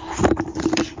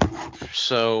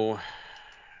 So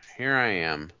here I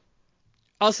am.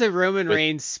 Also, Roman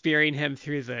Reigns spearing him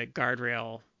through the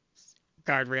guardrails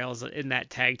in that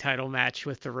tag title match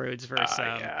with the Rhodes versus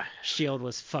Shield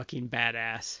was fucking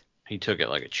badass. He took it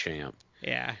like a champ.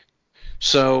 Yeah.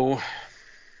 So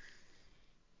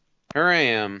here I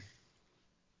am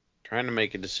trying to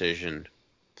make a decision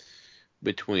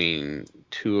between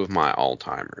two of my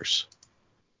all-timers.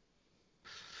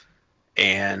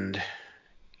 And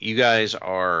you guys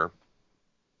are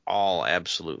all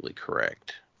absolutely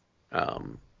correct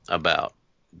about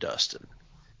Dustin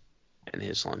and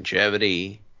his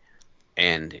longevity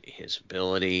and his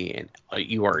ability, and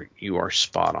you are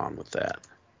spot on with that.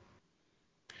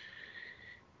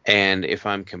 And if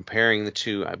I'm comparing the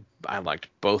two, I liked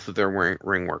both of their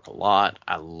ring work a lot.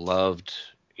 I loved,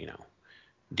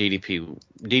 DDP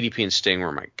and Sting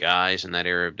were my guys in that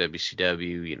era of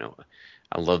WCW.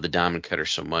 I love the Diamond Cutter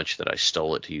so much that I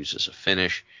stole it to use as a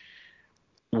finish.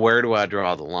 Where do I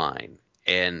draw the line?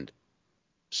 And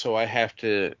so I have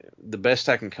to, the best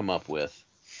I can come up with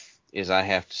is I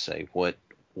have to say what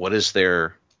is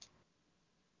their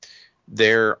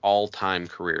all-time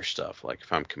career stuff, like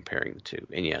if I'm comparing the two.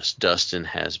 And yes, Dustin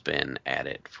has been at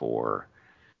it for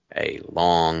a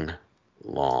long,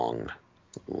 long,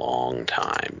 long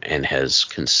time and has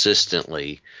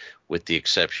consistently, with the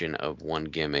exception of one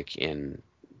gimmick in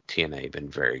TNA, been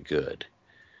very good.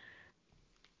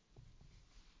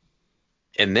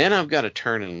 And then I've got to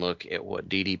turn and look at what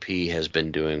DDP has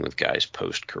been doing with guys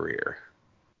post-career.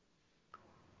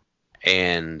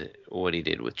 And what he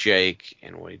did with Jake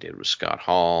and what he did with Scott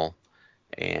Hall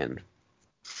and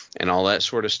all that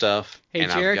sort of stuff. Hey,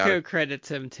 and Jericho credits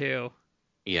him too.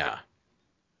 Yeah.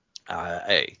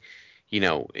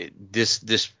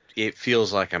 It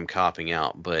feels like I'm copping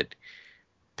out, but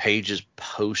Page's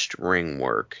post-ring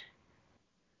work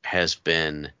has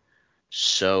been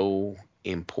so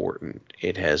important.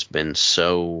 It has been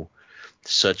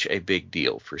such a big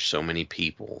deal for so many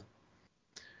people.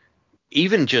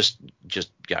 Even just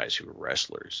guys who are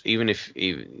wrestlers.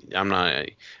 I'm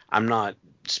not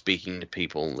speaking to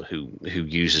people who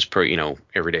use his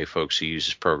everyday folks who use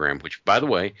his program, which, by the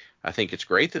way, I think it's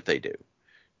great that they do.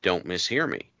 Don't mishear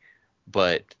me.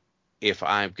 But if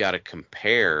I've got to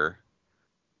compare,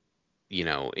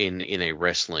 in a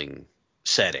wrestling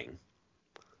setting,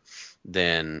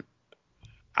 then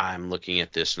I'm looking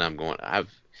at this and I'm going,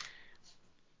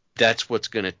 that's what's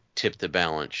going to tip the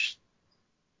balance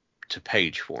to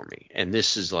Page for me. And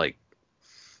it's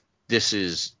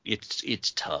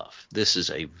tough. This is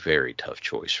a very tough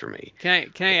choice for me. Can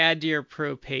I add to your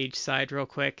pro Page side real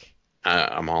quick?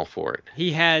 I'm all for it.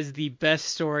 He has the best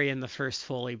story in the first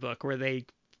Foley book where they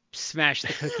smash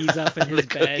the cookies up in his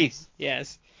bed. Cookies.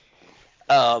 Yes.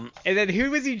 And then who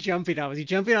was he jumping on? Was he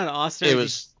jumping on Austin? It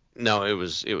was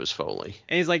Foley.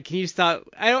 And he's like, "Can you stop?"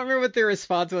 I don't remember what their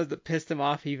response was that pissed him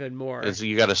off even more. So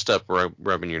you got to stop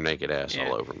rubbing your naked ass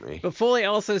all over me. But Foley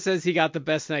also says he got the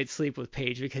best night's sleep with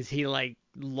Page because he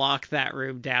locked that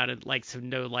room down and so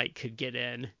no light could get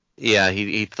in. Yeah,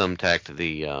 he thumbtacked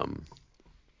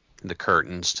the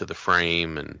curtains to the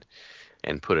frame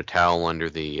and put a towel under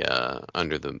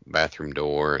the bathroom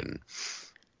door and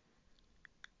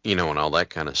and all that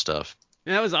kind of stuff.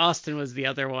 And that was Austin was the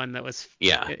other one that was...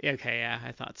 Yeah. Okay, yeah,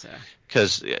 I thought so.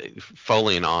 Because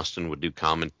Foley and Austin would do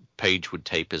Page would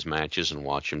tape his matches and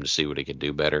watch him to see what he could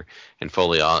do better. And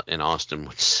Foley and Austin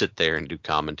would sit there and do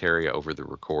commentary over the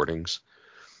recordings.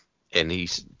 And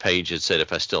Page had said,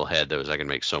 if I still had those, I could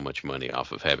make so much money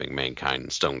off of having Mankind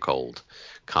and Stone Cold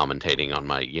commentating on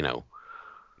my,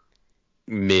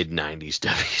 mid-90s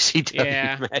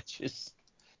WCW matches.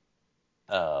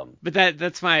 But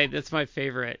that's my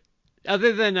favorite.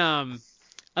 Other than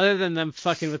them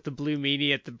fucking with the Blue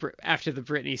Meanie after the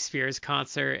Britney Spears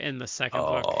concert in the second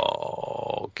book.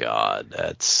 Oh God,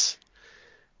 that's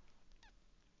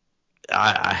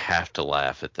I have to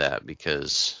laugh at that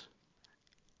because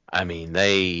I mean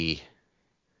they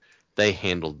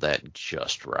handled that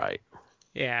just right.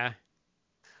 Yeah.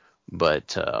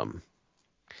 But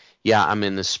yeah, I'm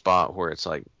in this spot where it's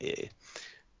like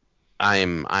I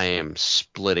am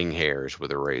splitting hairs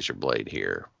with a razor blade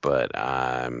here, but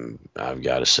I've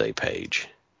got to say Paige.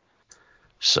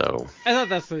 So I thought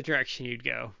that's the direction you'd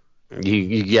go.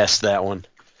 you guessed that one.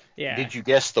 Yeah. Did you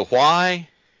guess the why?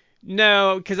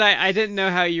 No, because I didn't know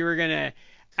how you were gonna.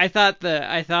 I thought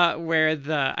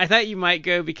you might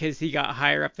go because he got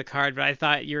higher up the card, but I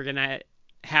thought you were gonna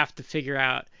have to figure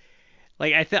out.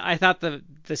 Like I thought the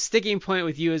sticking point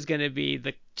with you is gonna be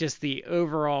just the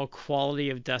overall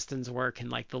quality of Dustin's work and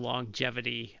like the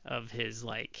longevity of his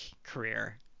like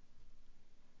career.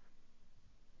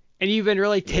 And you've been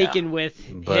really Yeah, taken with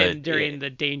but him during the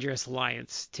Dangerous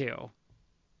Alliance too.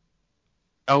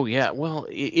 oh yeah, well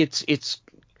it's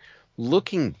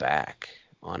looking back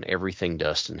on everything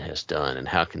Dustin has done and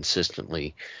how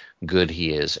consistently good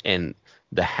he is and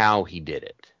the how he did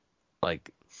it. Like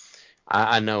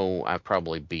I know I've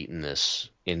probably beaten this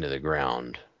into the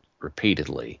ground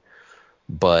repeatedly,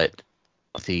 but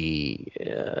the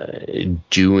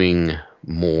doing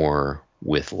more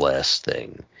with less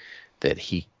thing that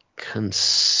he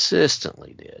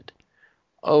consistently did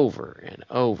over and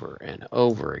over and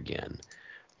over again.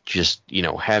 Just,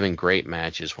 having great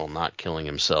matches while not killing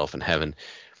himself and having,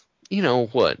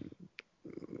 what,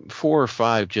 4 or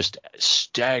 5 just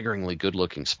staggeringly good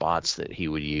looking spots that he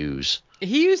would use.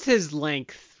 He used his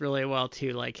length really well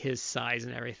too, like his size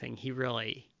and everything. He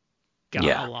really got a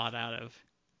Yeah. lot out of.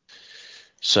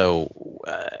 So,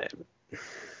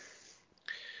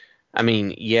 I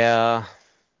mean, yeah,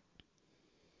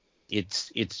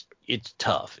 it's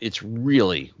tough. It's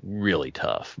really, really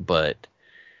tough, but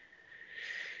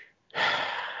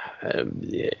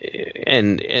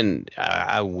and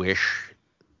I wish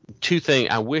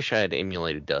I wish I had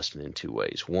emulated Dustin in 2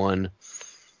 ways. One,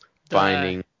 The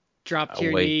finding drop a to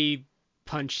your way. knee,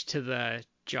 punch to the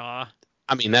jaw.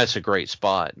 I mean, that's a great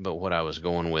spot, but what I was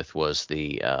going with was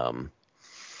the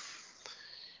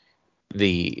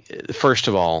first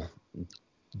of all,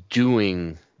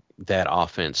 doing that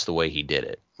offense the way he did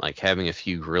it, like having a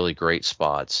few really great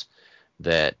spots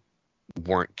that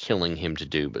weren't killing him to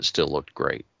do, but still looked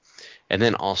great, and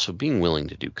then also being willing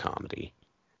to do comedy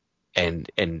and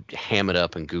ham it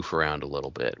up and goof around a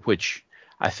little bit, which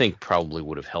I think probably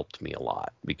would have helped me a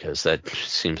lot because that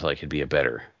seems like it'd be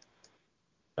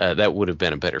that would have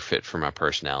been a better fit for my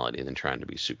personality than trying to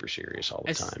be super serious all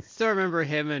I the time. still remember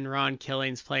him and Ron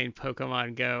Killings playing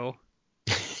Pokemon Go.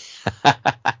 Because I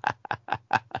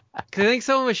think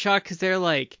someone was shocked because they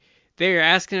were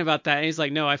asking about that, and he's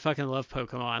like, "No, I fucking love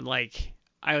Pokemon. Like,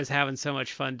 I was having so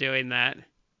much fun doing that."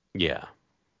 Yeah.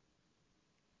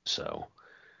 So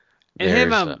And him,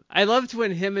 there's I loved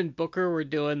when him and Booker were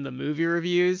doing the movie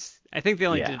reviews. I think they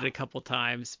only yeah, did it a couple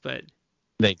times, but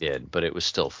they did, but it was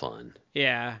still fun.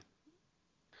 yeah.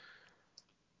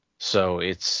 So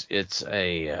it's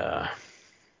a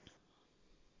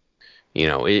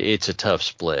it's a tough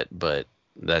split, but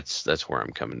that's where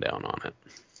I'm coming down on it.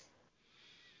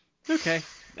 Okay.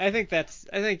 I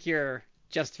think your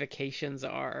justifications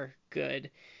are good.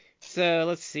 So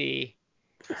let's see.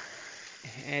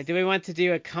 And do we want to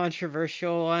do a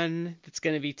controversial one that's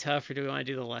going to be tough, or do we want to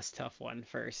do the less tough one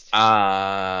first? Let's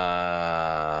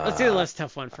do the less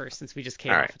tough one first, since we just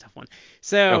came All off right. a tough one.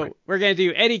 So Okay. we're going to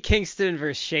do Eddie Kingston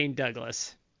versus Shane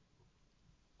Douglas.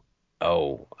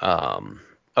 Oh,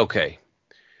 okay.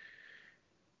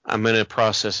 I'm gonna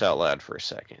process out loud for a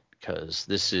second because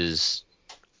this is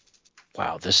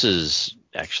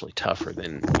actually tougher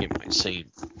than it might seem.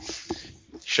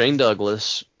 Shane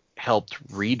Douglas helped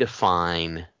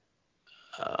redefine,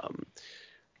 um,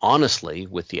 honestly,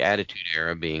 with the Attitude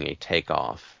Era being a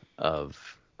takeoff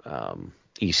of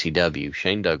ECW.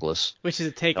 Shane Douglas, Which is a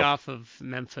helped, takeoff of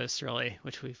Memphis, really,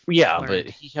 which we've yeah, but learned.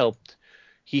 he helped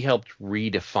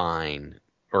redefine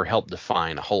or help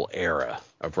define a whole era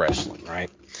of wrestling,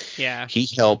 right? Yeah. He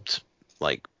helped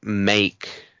like make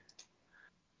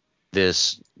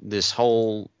this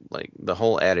whole, like, the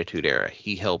whole Attitude Era.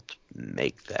 He helped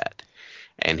make that,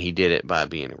 and he did it by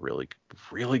being a really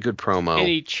really good And promo.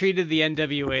 he treated the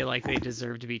NWA like they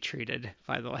deserve to be treated,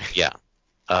 by the way. Yeah,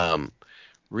 um,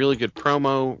 really good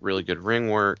promo, really good ring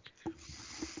work,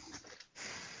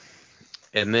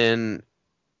 and then,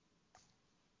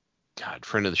 God,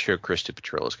 friend of the show, Christy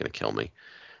Petrillo is going to kill me.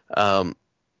 Um,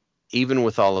 Even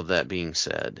with all of that being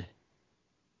said,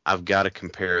 I've got to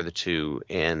compare the two,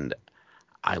 and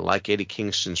I like Eddie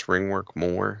Kingston's ring work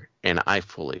more, and I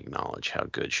fully acknowledge how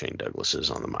good Shane Douglas is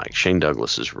on the mic. Shane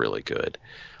Douglas is really good,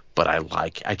 but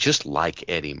I just like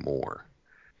Eddie more.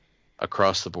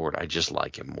 Across the board, I just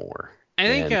like him more. I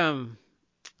think And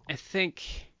I think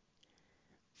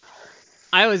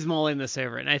I was mulling this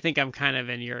over, and I think I'm kind of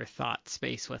in your thought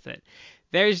space with it.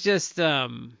 There's just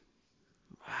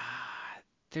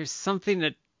there's something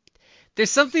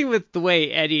with the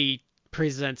way Eddie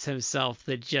presents himself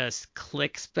that just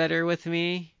clicks better with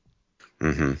me.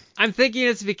 Mm-hmm. I'm thinking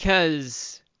it's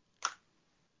because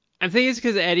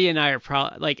Eddie and I are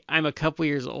probably like I'm a couple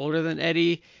years older than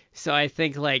Eddie, so I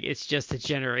think like it's just a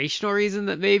generational reason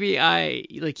that maybe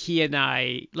he and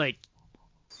I like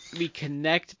we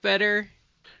connect better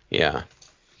Yeah.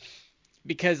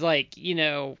 because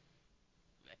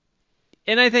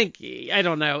and I think I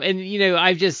don't know, and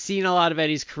I've just seen a lot of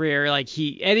Eddie's career. Like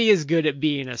Eddie is good at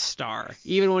being a star,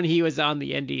 even when he was on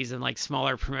the Indies and like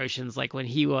smaller promotions, like when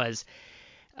he was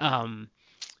the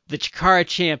Chikara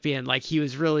champion, like he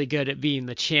was really good at being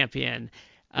the champion.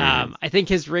 I think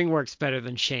his ring works better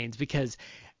than Shane's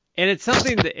and it's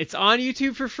something that it's on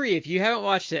YouTube for free. If you haven't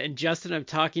watched it, and Justin, I'm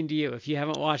talking to you. If you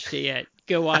haven't watched it yet,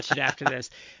 go watch it after this.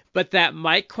 But that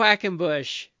Mike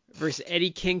Quackenbush versus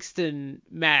Eddie Kingston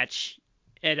match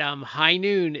at High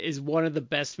Noon is one of the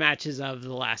best matches of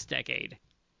the last decade.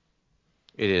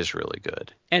 It is really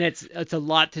good. And it's a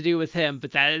lot to do with him,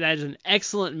 but that is an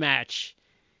excellent match.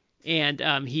 And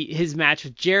his match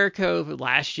with Jericho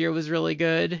last year was really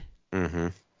good. Mm-hmm.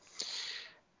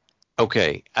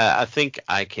 Okay, I think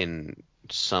I can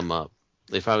sum up,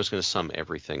 if I was going to sum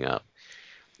everything up,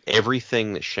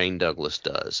 everything that Shane Douglas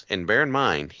does, and bear in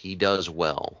mind, he does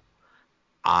well.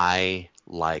 I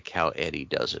like how Eddie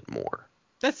does it more.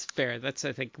 That's fair. That's,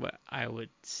 I think, what I would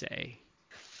say.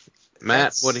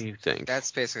 Matt, what do you think?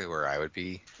 That's basically where I would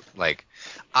be. Like,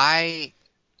 I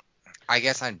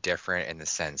guess I'm different in the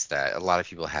sense that a lot of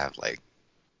people have like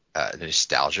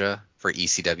nostalgia for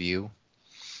ECW,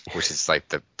 which is like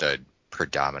the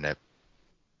predominant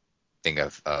thing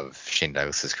of Shane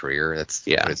Douglas's career. That's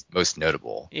what is most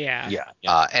notable. Yeah.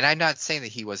 And I'm not saying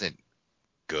that he wasn't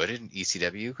good in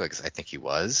ECW, because I think he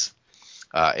was.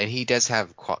 And he does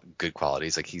have good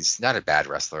qualities. Like, he's not a bad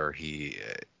wrestler. He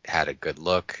had a good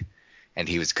look, and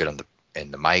he was good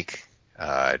in the mic.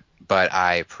 But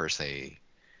I personally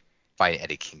find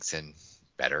Eddie Kingston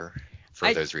better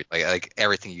for those reasons. Like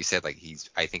everything you said. Like,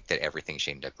 I think that everything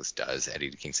Shane Douglas does,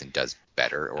 Eddie Kingston does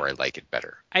better, or I like it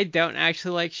better. I don't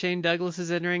actually like Shane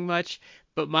Douglas's in-ring much,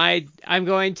 but I'm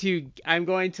going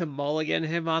to mulligan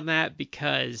him on that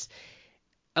because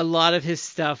a lot of his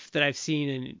stuff that I've seen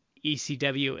in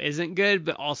ECW isn't good,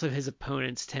 but also his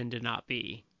opponents tend to not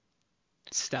be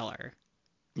stellar.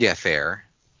 Yeah, fair.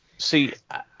 See,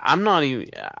 I'm not even.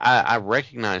 I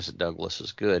recognize that Douglas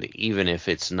is good, even if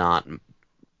it's not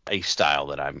a style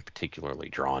that I'm particularly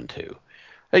drawn to.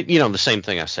 The same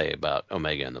thing I say about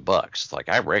Omega and the Bucks. It's like,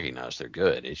 I recognize they're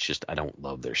good. It's just I don't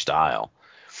love their style.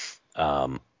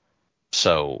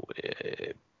 So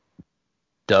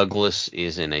Douglas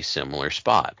is in a similar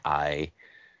spot. I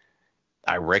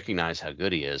recognize how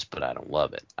good he is, but I don't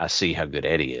love it. I see how good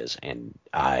Eddie is, and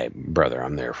I'm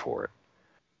there for it.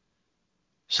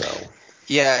 So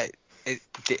yeah,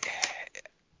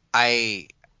 I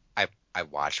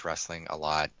watch wrestling a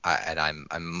lot, and I'm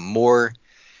more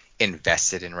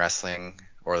invested in wrestling,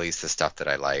 or at least the stuff that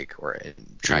I like, or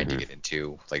trying to get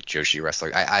into, like Joshi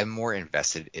wrestling. I'm more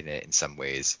invested in it in some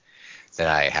ways than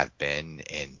I have been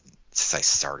since I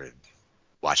started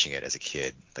watching it as a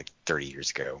kid, like 30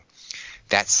 years ago.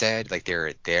 That said, like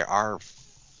there are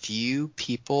few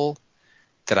people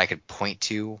that I could point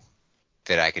to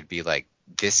that I could be like,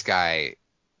 this guy.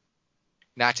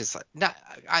 There's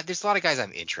a lot of guys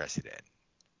I'm interested in.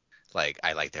 Like,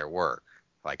 I like their work.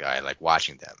 Like, I like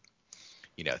watching them.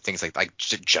 Things like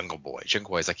Jungle Boy.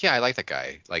 Jungle Boy is like, yeah, I like that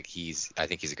guy. Like, I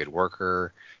think he's a good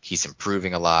worker. He's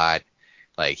improving a lot.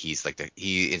 Like, he's like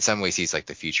in some ways he's like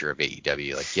the future of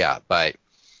AEW. Like, yeah, but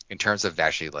in terms of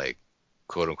actually like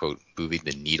quote unquote moving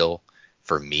the needle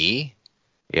for me,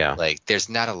 yeah, like, there's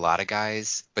not a lot of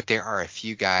guys, but there are a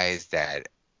few guys that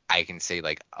I can say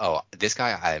like, oh, this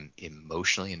guy I'm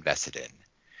emotionally invested in.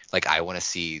 Like, I want to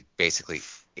see basically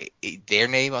their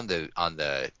name on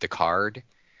the card.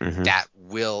 That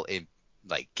will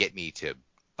like get me to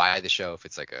buy the show if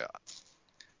it's like a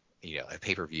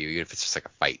pay-per-view, even if it's just like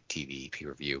a fight TV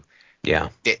pay-per-view. Yeah.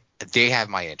 They have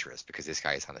my interest because this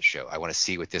guy is on the show. I want to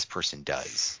see what this person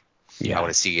does. Yeah. I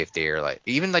want to see if they're like,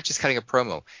 even like just cutting a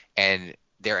promo. And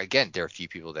there are a few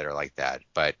people that are like that,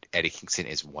 but Eddie Kingston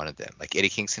is one of them. Like, Eddie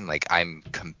Kingston, like, I'm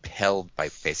compelled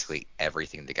by basically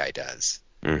everything the guy does.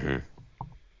 So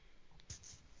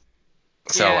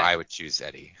Yeah. I would choose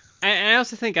Eddie. I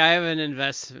also think I have an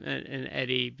investment in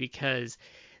Eddie because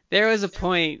there was a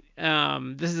point,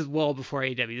 this is well before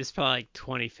AEW, this is probably like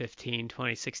 2015,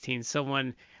 2016,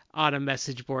 someone on a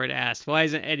message board asked, why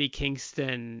isn't Eddie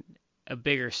Kingston a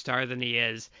bigger star than he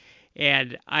is?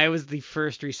 And I was the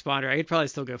first responder. I could probably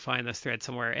still go find this thread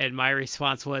somewhere. And my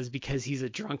response was, because he's a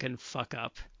drunken fuck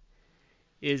up,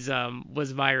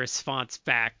 was my response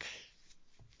back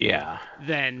Yeah.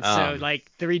 then. So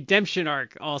like the redemption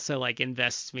arc also like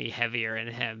invests me heavier in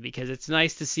him, because it's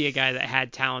nice to see a guy that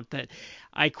had talent that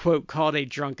I quote called a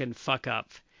drunken fuck up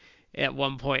at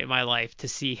one point in my life, to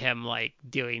see him like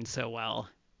doing so well.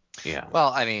 Yeah.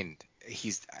 Well, I mean,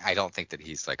 I don't think that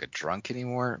he's like a drunk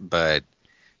anymore, but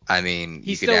I mean,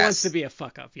 He you could still ask, wants to be a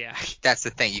fuck up, yeah. that's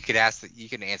the thing. You can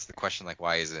answer the question like,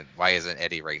 why isn't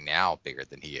Eddie right now bigger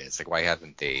than he is? Like, why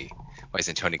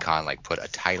isn't Tony Khan like put a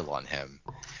title on him?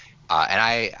 And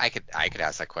I could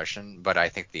ask that question, but I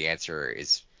think the answer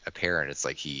is apparent. It's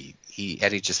like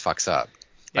Eddie just fucks up.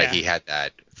 Like Yeah. he had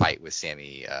that fight with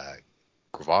Sammy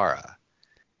Guevara,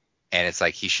 and it's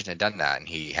like he shouldn't have done that, and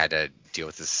he had to deal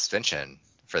with the suspension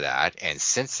for that. And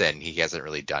since then, he hasn't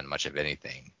really done much of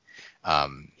anything.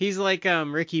 He's like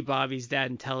Ricky Bobby's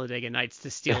dad in Talladega Nights,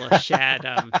 to steal a Shad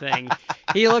thing.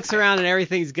 He looks around and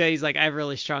everything's good. He's like, I have a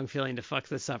really strong feeling to fuck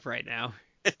this up right now.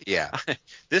 Yeah.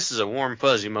 This is a warm,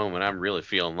 fuzzy moment I'm really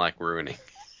feeling like ruining.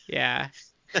 Yeah.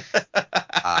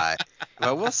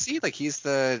 Well, we'll see. Like he's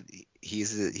the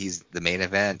main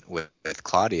event with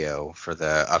Claudio for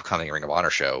the upcoming Ring of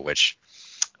Honor show, which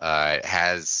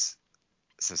has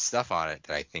some stuff on it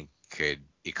that I think could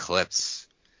eclipse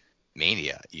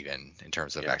Mania, even in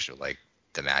terms of actual like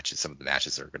the matches. Some of the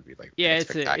matches are going to be like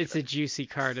it's a juicy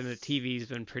card, and the TV's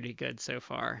been pretty good so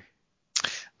far.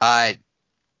 I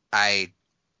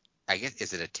guess,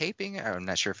 is it a taping? I'm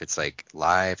not sure if it's like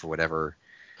live or whatever.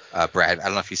 Brad, I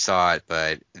don't know if you saw it,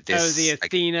 but this. The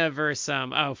Athena versus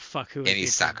who is Emi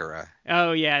Sakura.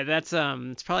 Oh yeah, that's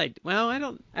it's probably, well, I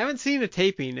haven't seen a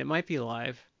taping. It might be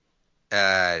live.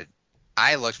 I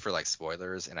looked for like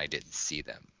spoilers and I didn't see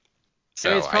them. So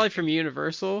I mean, it's probably from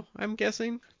Universal, I'm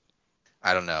guessing.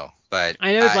 I don't know, but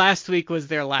I know last week was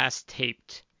their last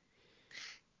taped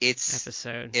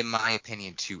episode. In my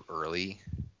opinion, too early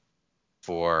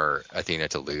for Athena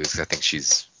to lose, because I think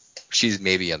she's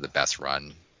maybe on the best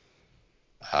run.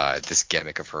 This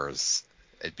gimmick of hers,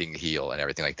 being a heel and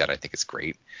everything like that, I think is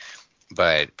great.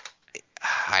 But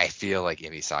I feel like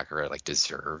Emi Sakura like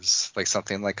deserves like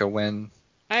something like a win.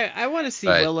 I want to see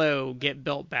Willow get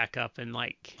built back up and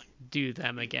like do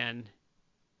them again.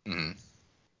 Mm-hmm.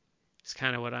 It's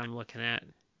kind of what I'm looking at.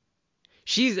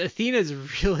 Athena's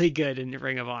really good in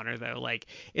Ring of Honor though. Like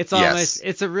it's almost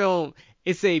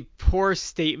it's a poor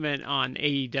statement on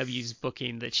AEW's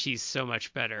booking that she's so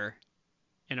much better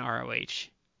in ROH.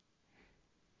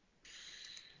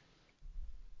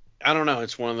 I don't know.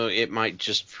 It's one of the. It might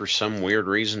just for some weird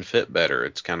reason fit better.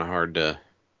 It's kind of hard to.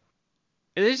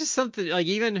 There's just something like,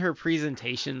 even her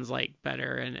presentation's like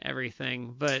better and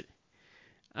everything, but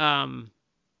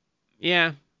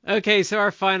yeah. Okay, so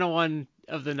our final one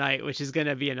of the night, which is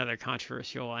gonna be another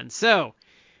controversial one. So,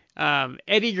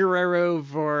 Eddie Guerrero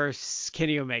versus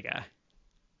Kenny Omega.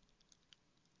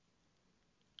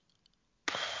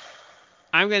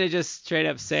 I'm gonna just straight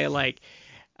up say, like,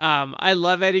 I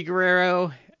love Eddie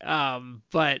Guerrero,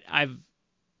 but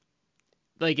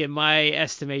like, in my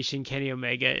estimation, Kenny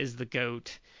Omega is the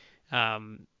GOAT.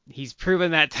 He's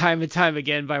proven that time and time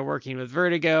again by working with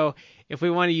Vertigo. If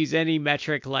we want to use any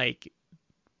metric like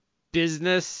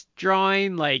business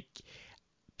drawing, like,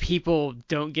 people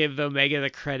don't give Omega the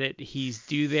credit he's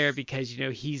due there, because, you know,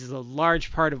 he's a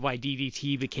large part of why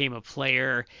DDT became a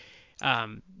player.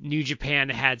 New Japan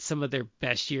had some of their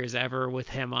best years ever with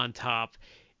him on top.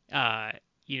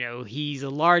 You know, he's a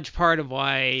large part of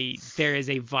why there is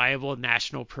a viable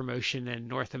national promotion in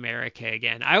North America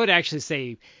again. I would actually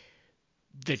say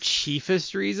the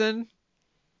chiefest reason.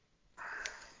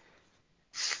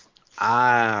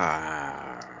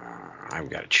 I've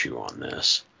got to chew on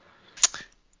this.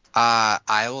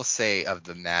 I will say, of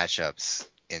the matchups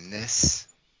in this,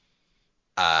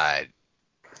 I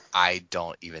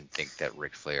don't even think that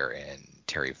Ric Flair and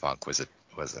Terry Funk was a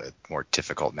more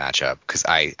difficult matchup, because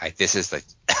this is the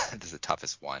this is the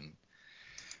toughest one,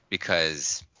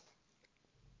 because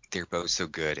they're both so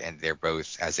good, and they're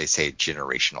both, as they say,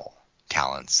 generational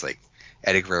talents. Like,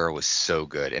 Eddie Guerrero was so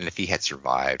good, and if he had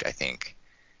survived, I think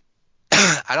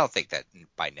I don't think that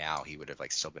by now he would have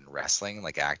like still been wrestling,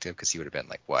 like active, because he would have been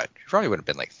like, what? He probably would have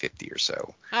been like 50 or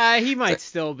so. He might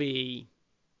still be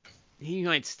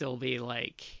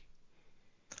like,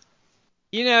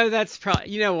 you know, that's probably,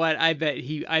 you know what? I bet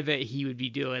he would be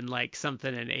doing like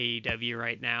something in AEW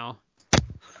right now.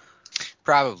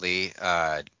 Probably.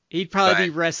 He'd probably be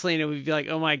wrestling, and we'd be like,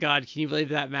 oh my God, can you believe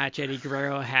that match Eddie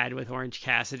Guerrero had with Orange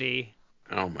Cassidy?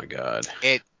 Oh my God.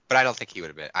 But I don't think he would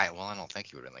have been. I don't think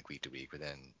he would have been like week to week. But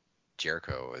then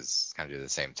Jericho was kind of doing the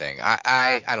same thing.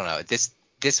 I don't know.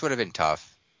 This would have been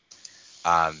tough.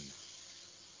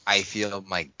 I feel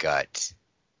my gut,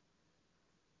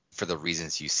 for the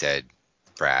reasons you said,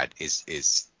 Brad,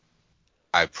 is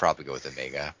I'd probably go with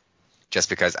Omega, just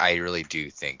because I really do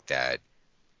think that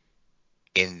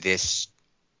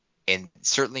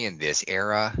certainly in this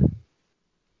era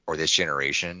or this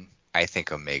generation, I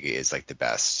think Omega is like the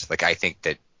best. Like, I think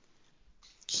that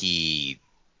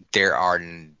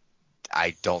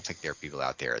I don't think there are people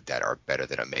out there that are better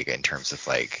than Omega in terms of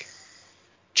like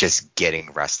just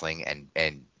getting wrestling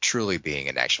and truly being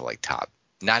an actual like top,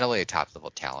 not only a top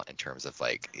level talent in terms of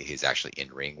like his actually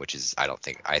in ring, which is I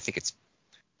think it's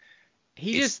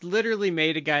just literally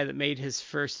made a guy that made his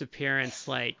first appearance,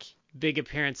 like big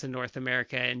appearance in North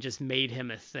America, and just made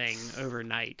him a thing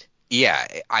overnight. Yeah,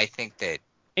 I think that.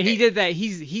 And he did that.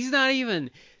 He's not even.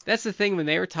 That's the thing when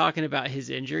they were talking about his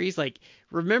injuries. Like,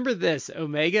 remember this: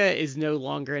 Omega is no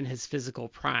longer in his physical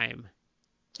prime.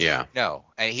 Yeah. No,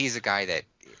 and he's a guy that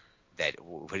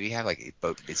what do you have, like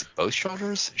is it both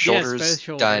shoulders? Yes, both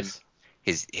shoulders. Done.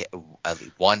 His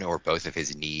one or both of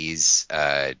his knees.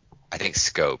 I think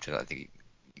scoped. I don't think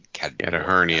he had a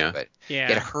hernia. But yeah,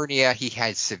 he had a hernia. He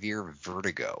had severe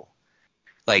vertigo.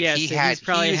 Like he's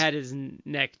probably had his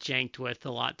neck janked with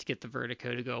a lot to get the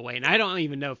vertigo to go away, and I don't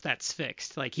even know if that's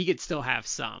fixed. Like, he could still have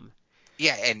some.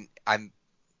 Yeah,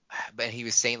 but he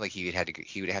was saying like he would have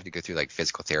to go through like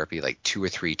physical therapy like 2 or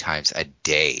 3 times a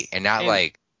day, and not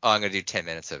like, oh, I'm gonna do 10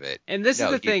 minutes of it. And this is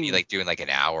the thing, be like doing like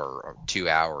an hour or 2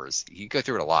 hours. You go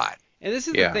through it a lot. And this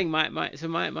is the thing.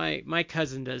 My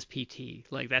cousin does PT.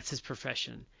 Like, that's his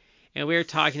profession. And we were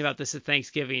talking about this at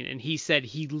Thanksgiving, and he said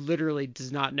he literally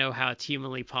does not know how it's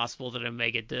humanly possible that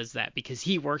Omega does that, because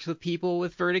he works with people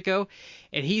with vertigo,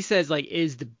 and he says like it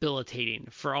is debilitating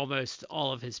for almost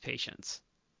all of his patients.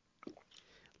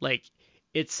 Like,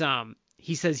 it's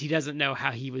he says he doesn't know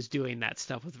how he was doing that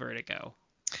stuff with vertigo.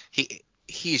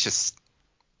 He's just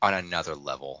on another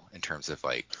level in terms of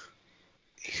like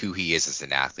who he is as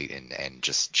an athlete and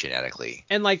just genetically.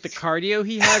 And like the cardio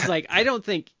he has, like I don't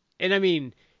think, and I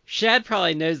mean, Shad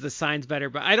probably knows the signs better,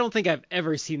 but I don't think I've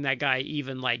ever seen that guy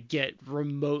even like get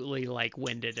remotely like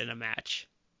winded in a match.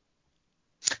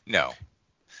 No. Like,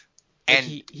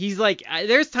 and he's like,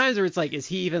 there's times where it's like, is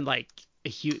he even like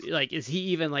is he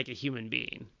even like a human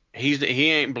being?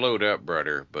 He ain't blowed up,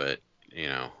 brother, but you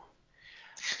know.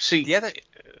 See, the other.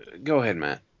 Go ahead,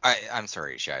 Matt. I'm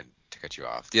sorry, Shad, to cut you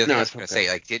off. The other thing I was going to say,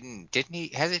 like, didn't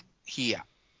he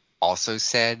also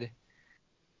said,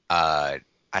 I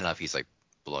don't know if he's like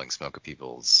blowing smoke at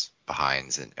people's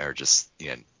behinds or just,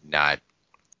 not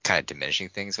kind of diminishing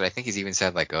things, but I think he's even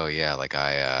said like, oh yeah, like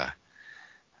I'll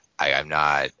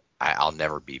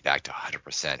never be back to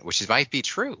 100%, which might be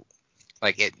true.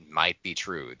 Like, it might be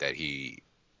true that he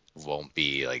won't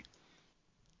be like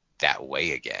that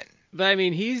way again. But I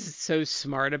mean, he's so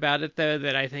smart about it though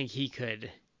that I think he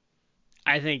could.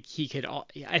 I think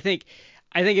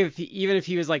even if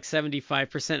he was like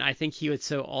 75%, I think he would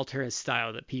so alter his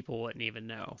style that people wouldn't even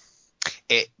know.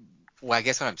 Well, I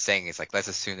guess what I'm saying is like, let's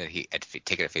assume that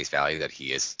take it at face value that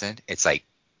he isn't. It's like,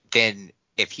 then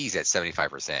if he's at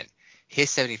 75%, his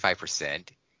 75%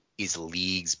 is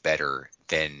leagues better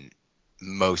than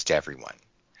most everyone.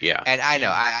 Yeah. And I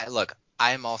know, look,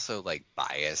 I'm also like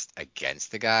biased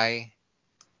against the guy,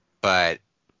 but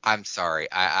I'm sorry,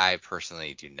 I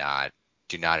personally do not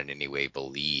in any way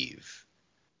believe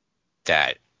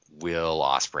that Will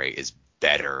Ospreay is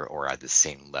better or at the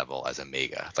same level as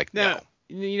Omega. Like, no.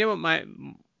 You know what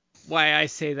why I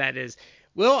say that is,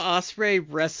 Will Ospreay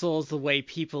wrestles the way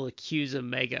people accuse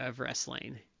Omega of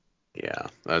wrestling. Yeah,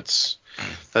 that's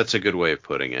a good way of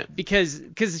putting it. Because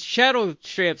Shad will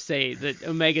straight up say that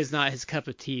Omega's not his cup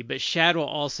of tea, but Shad will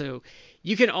also,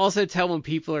 you can also tell when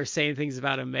people are saying things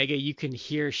about Omega, you can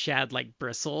hear Shad like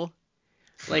bristle,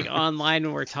 like online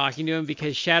when we're talking to him,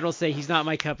 because Shad will say he's not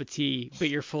my cup of tea, but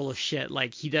you're full of shit.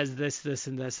 Like, he does this,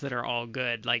 and this that are all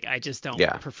good. Like, I just don't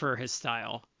prefer his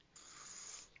style.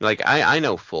 Like, I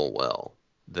know full well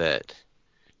that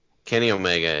Kenny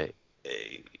Omega,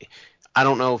 I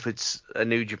don't know if it's a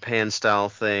New Japan style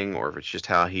thing or if it's just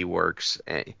how he works.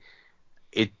 I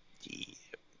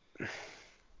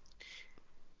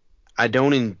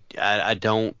don't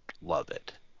love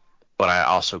it, but I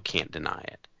also can't deny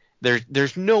it.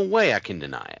 There's no way I can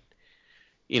deny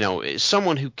it.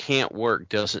 Someone who can't work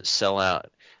doesn't sell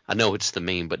out. I know it's the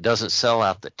meme, but doesn't sell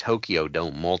out the Tokyo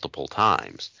Dome multiple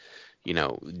times.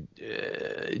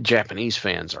 Japanese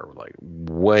fans are like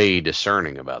way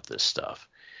discerning about this stuff.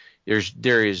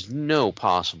 There is no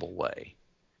possible way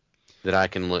that I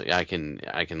can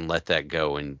let that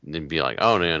go and then be like,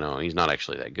 oh no, he's not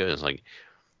actually that good. It's like,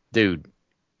 dude,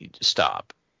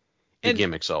 stop. The And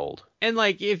gimmick's old. and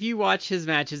like if you watch his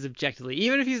matches objectively,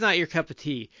 even if he's not your cup of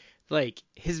tea, like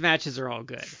his matches are all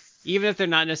good. Even if they're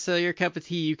not necessarily your cup of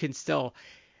tea, you can still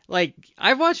like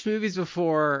I've watched movies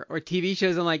before or TV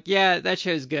shows. I'm like, yeah, that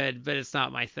show's good, but it's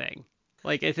not my thing.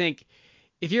 Like I think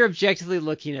if you're objectively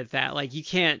looking at that, like you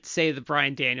can't say the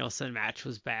Bryan Danielson match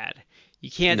was bad. You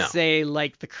can't No. say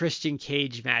like the Christian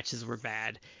Cage matches were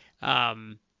bad.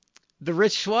 Um, the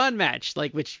Rich Swann match,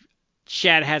 like which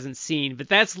Shad hasn't seen, but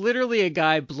that's literally a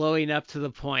guy blowing up to the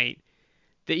point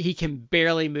that he can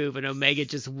barely move, and Omega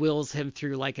just wills him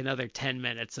through like another 10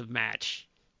 minutes of match.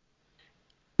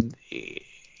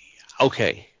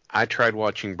 Okay, I tried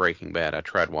watching Breaking Bad. I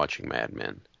tried watching Mad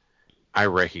Men. I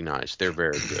recognize they're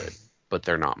very good, but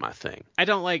they're not my thing. I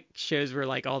don't like shows where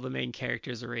like all the main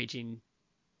characters are raging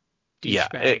Yeah,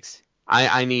 douchebags.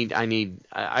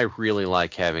 I really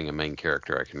like having a main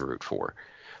character I can root for.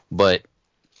 But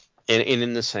and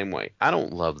in the same way, I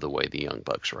don't love the way the Young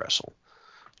Bucks wrestle.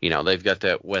 You know, they've got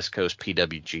that West Coast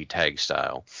PWG tag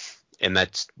style, and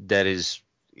that is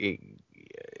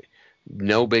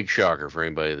no big shocker for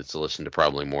anybody that's listened to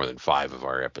probably more than 5 of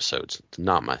our episodes. It's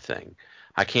not my thing.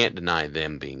 I can't deny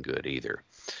them being good either.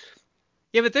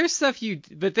 Yeah, but there's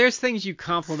things you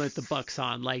compliment the Bucks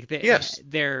on, like Yes,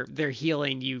 their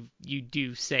healing. You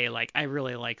do say like I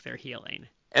really like their healing.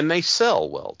 and they sell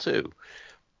well too.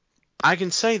 I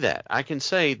can say that. I can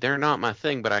say they're not my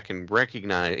thing, but I can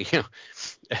recognize,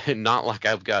 not like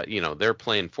I've got, they're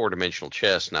playing 4-dimensional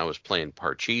chess and I was playing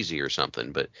Parcheesi or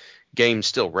something, but game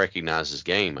still recognizes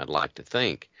game, I'd like to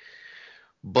think.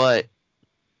 But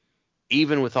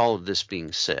even with all of this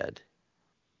being said,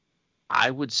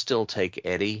 I would still take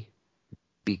Eddie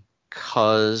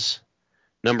because,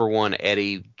 number one,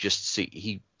 Eddie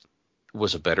he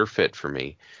was a better fit for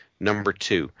me. Number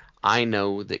two, I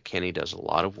know that Kenny does a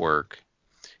lot of work,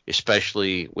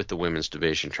 especially with the women's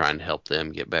division, trying to help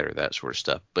them get better, that sort of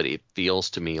stuff. But it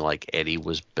feels to me like Eddie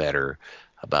was better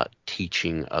about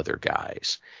teaching other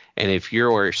guys. And if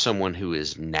you're someone who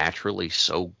is naturally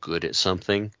so good at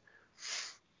something,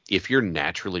 if you're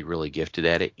naturally really gifted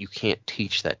at it, you can't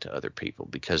teach that to other people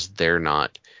because they're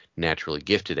not naturally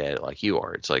gifted at it like you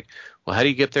are. It's like, well, how do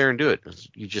you get there and do it?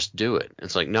 You just do it.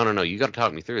 It's like, no, you got to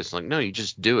talk me through it. It's like, no, you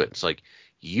just do it. It's like,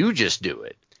 you just do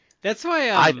it. That's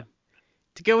why I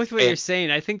to go with what you're and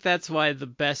saying, I think that's why the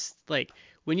best like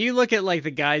when you look at like the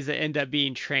guys that end up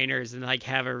being trainers and like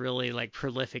have a really like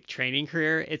prolific training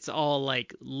career, it's all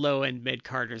like low end mid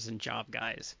carders and job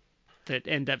guys that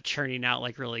end up churning out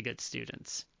like really good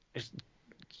students.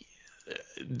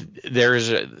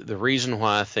 the reason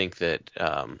why I think that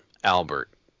Albert.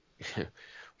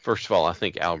 First of all, I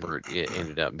think Albert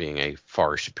ended up being a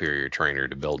far superior trainer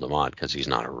to Bill DeMott because he's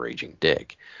not a raging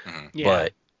dick. Mhm. Yeah.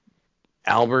 But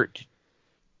Albert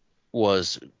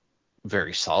was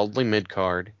very solidly mid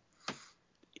card.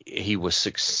 He was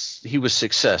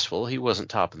successful. He wasn't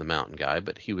top of the mountain guy,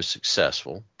 but he was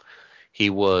successful.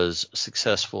 He was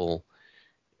successful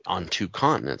on 2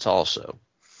 continents also.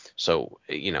 So,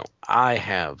 I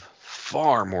have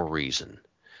far more reason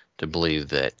to believe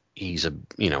that he's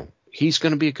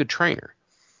going to be a good trainer.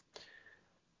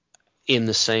 In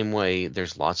the same way,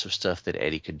 there's lots of stuff that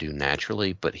Eddie could do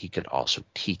naturally, but he could also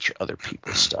teach other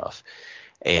people stuff.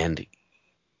 And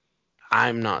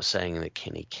I'm not saying that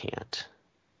Kenny can't.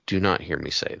 Do not hear me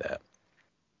say that.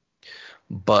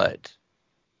 But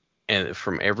and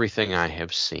from everything I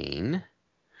have seen,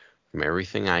 from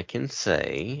everything I can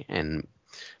say, and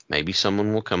maybe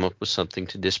someone will come up with something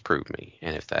to disprove me.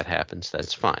 And if that happens,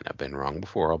 that's fine. I've been wrong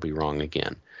before. I'll be wrong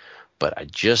again. But I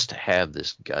just have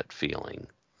this gut feeling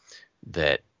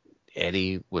that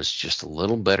Eddie was just a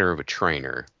little better of a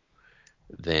trainer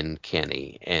than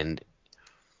Kenny. And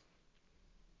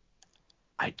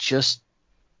I just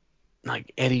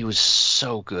like Eddie was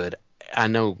so good. I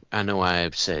know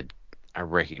I've said I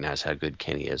recognize how good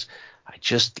Kenny is. I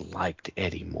just liked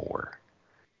Eddie more.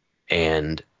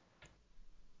 And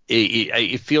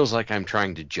it feels like I'm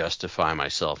trying to justify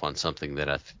myself on something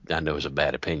that I know is a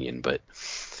bad opinion, but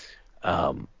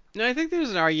No, I think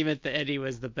there's an argument that Eddie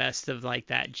was the best of like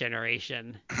that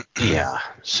generation. yeah.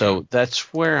 Mhm. So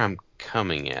that's where I'm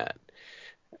coming at.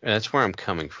 That's where I'm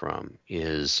coming from.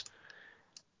 Is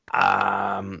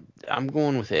I'm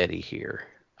going with Eddie here.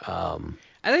 I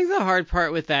think the hard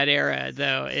part with that era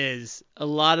though is a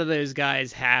lot of those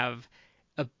guys have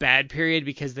a bad period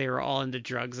because they were all into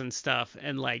drugs and stuff,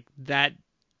 and like that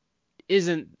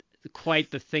isn't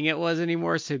quite the thing it was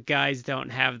anymore, so guys don't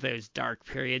have those dark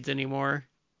periods anymore.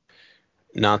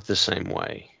 Not the same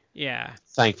way. Yeah.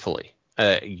 Thankfully.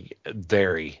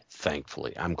 Very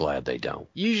thankfully. I'm glad they don't.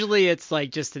 Usually it's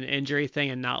like just an injury thing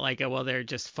and not like, oh, well, they're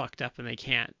just fucked up and they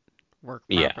can't work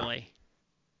Yeah. properly.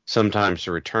 Sometimes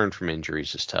the return from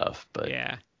injuries is tough, but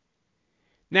Yeah.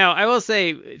 Now, I will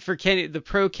say for Kenny, the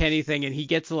pro Kenny thing, and he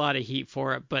gets a lot of heat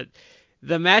for it, but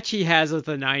the match he has with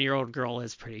the 9-year-old girl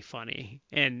is pretty funny,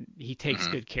 and he takes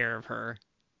good care of her.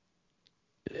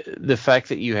 the fact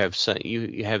that you have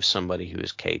somebody who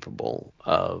is capable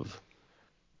of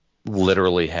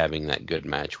literally having that good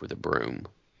match with a broom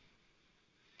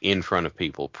in front of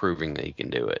people, proving that he can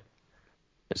do it.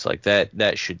 It's like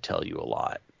that should tell you a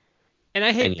lot. And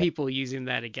I hate And people using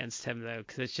that against him though,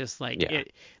 because it's just like yeah.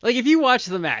 like if you watch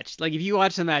the match,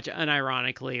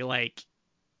 unironically, like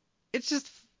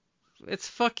it's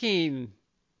fucking,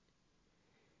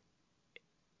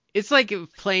 it's like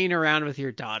playing around with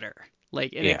your daughter,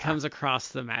 like, and it Yeah. comes across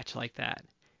the match like that.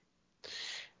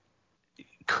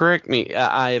 Correct me.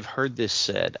 I have heard this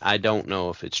said. I don't know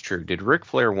if it's true. Did Ric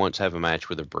Flair once have a match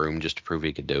with a broom just to prove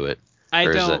he could do it? I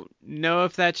Or is that don't know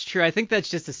if that's true. I think that's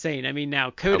just a saying. I mean,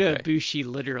 now Kota okay? Ibushi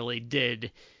literally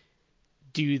did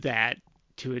do that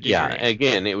to a Yeah. degree.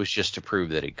 Again, it was just to prove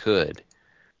that he could.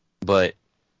 But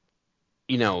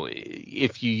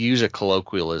if you use a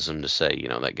colloquialism to say,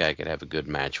 that guy could have a good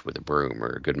match with a broom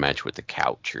or a good match with the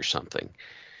couch or something,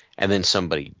 and then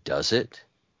somebody does it,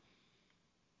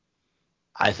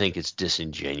 I think it's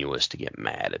disingenuous to get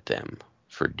mad at them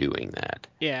for doing that.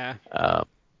 Yeah.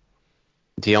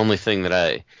 The only thing that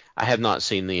I have not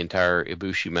seen the entire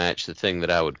Ibushi match. The thing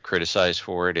that I would criticize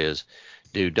for it is,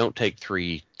 dude, don't take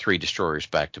three destroyers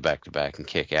back to back to back and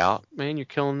kick out. Man, you're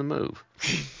killing the move.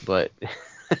 But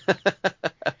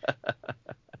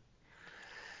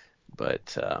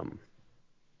but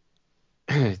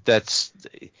that's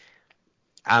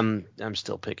I'm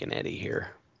still picking Eddie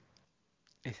here.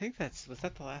 I think was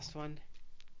that the last one?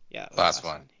 Yeah, that was Last the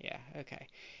last one. one. Yeah, okay.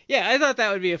 Yeah, I thought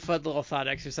that would be a fun little thought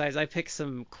exercise. I picked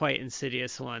some quite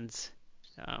insidious ones.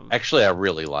 Actually, I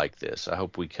really like this. I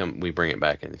hope we bring it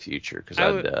back in the future because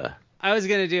I was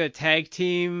gonna do a tag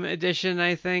team edition,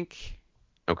 I think.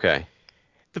 Okay.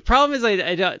 The problem is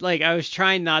I don't like, I was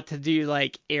trying not to do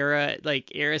like era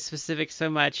specific so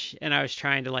much, and I was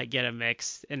trying to like get a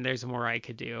mix, and there's more I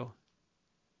could do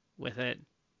with it.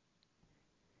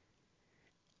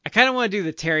 I kind of want to do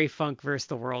the Terry Funk versus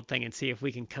the World thing and see if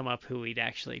we can come up who we'd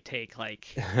actually take, like,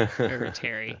 over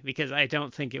Terry, because I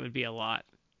don't think it would be a lot.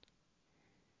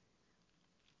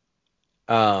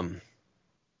 um,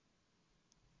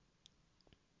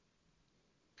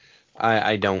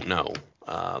 I don't know.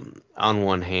 On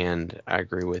one hand, I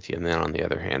agree with you, and then on the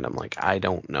other hand, I'm like, I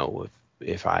don't know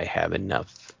if I have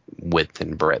enough width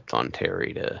and breadth on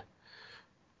Terry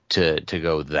to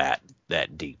go that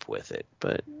deep with it,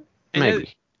 but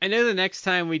maybe. I know the next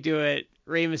time we do it,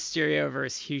 Rey Mysterio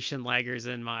versus Hushin Liger's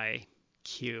in my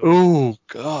queue. Oh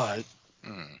God.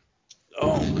 Hmm.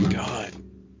 Oh my God.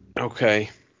 Okay.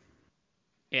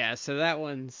 Yeah, so that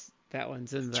one's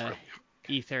in the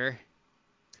ether.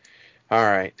 All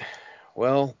right.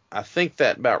 Well, I think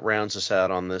that about rounds us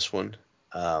out on this one.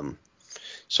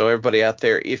 So everybody out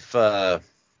there, if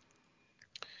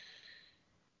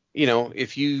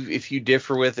you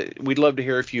differ with it, we'd love to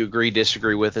hear if you agree,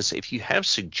 disagree with us. If you have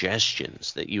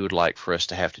suggestions that you would like for us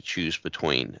to have to choose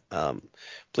between,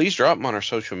 please drop them on our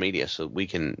social media so we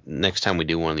can, next time we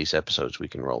do one of these episodes, we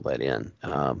can roll that in.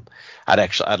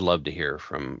 I'd love to hear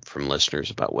from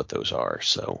listeners about what those are.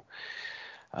 So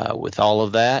with all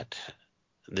of that,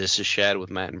 this is Shad with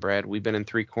Matt and Brad. We've been in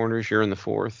 3 Corners. You're in the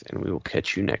 4th, and we will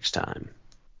catch you next time.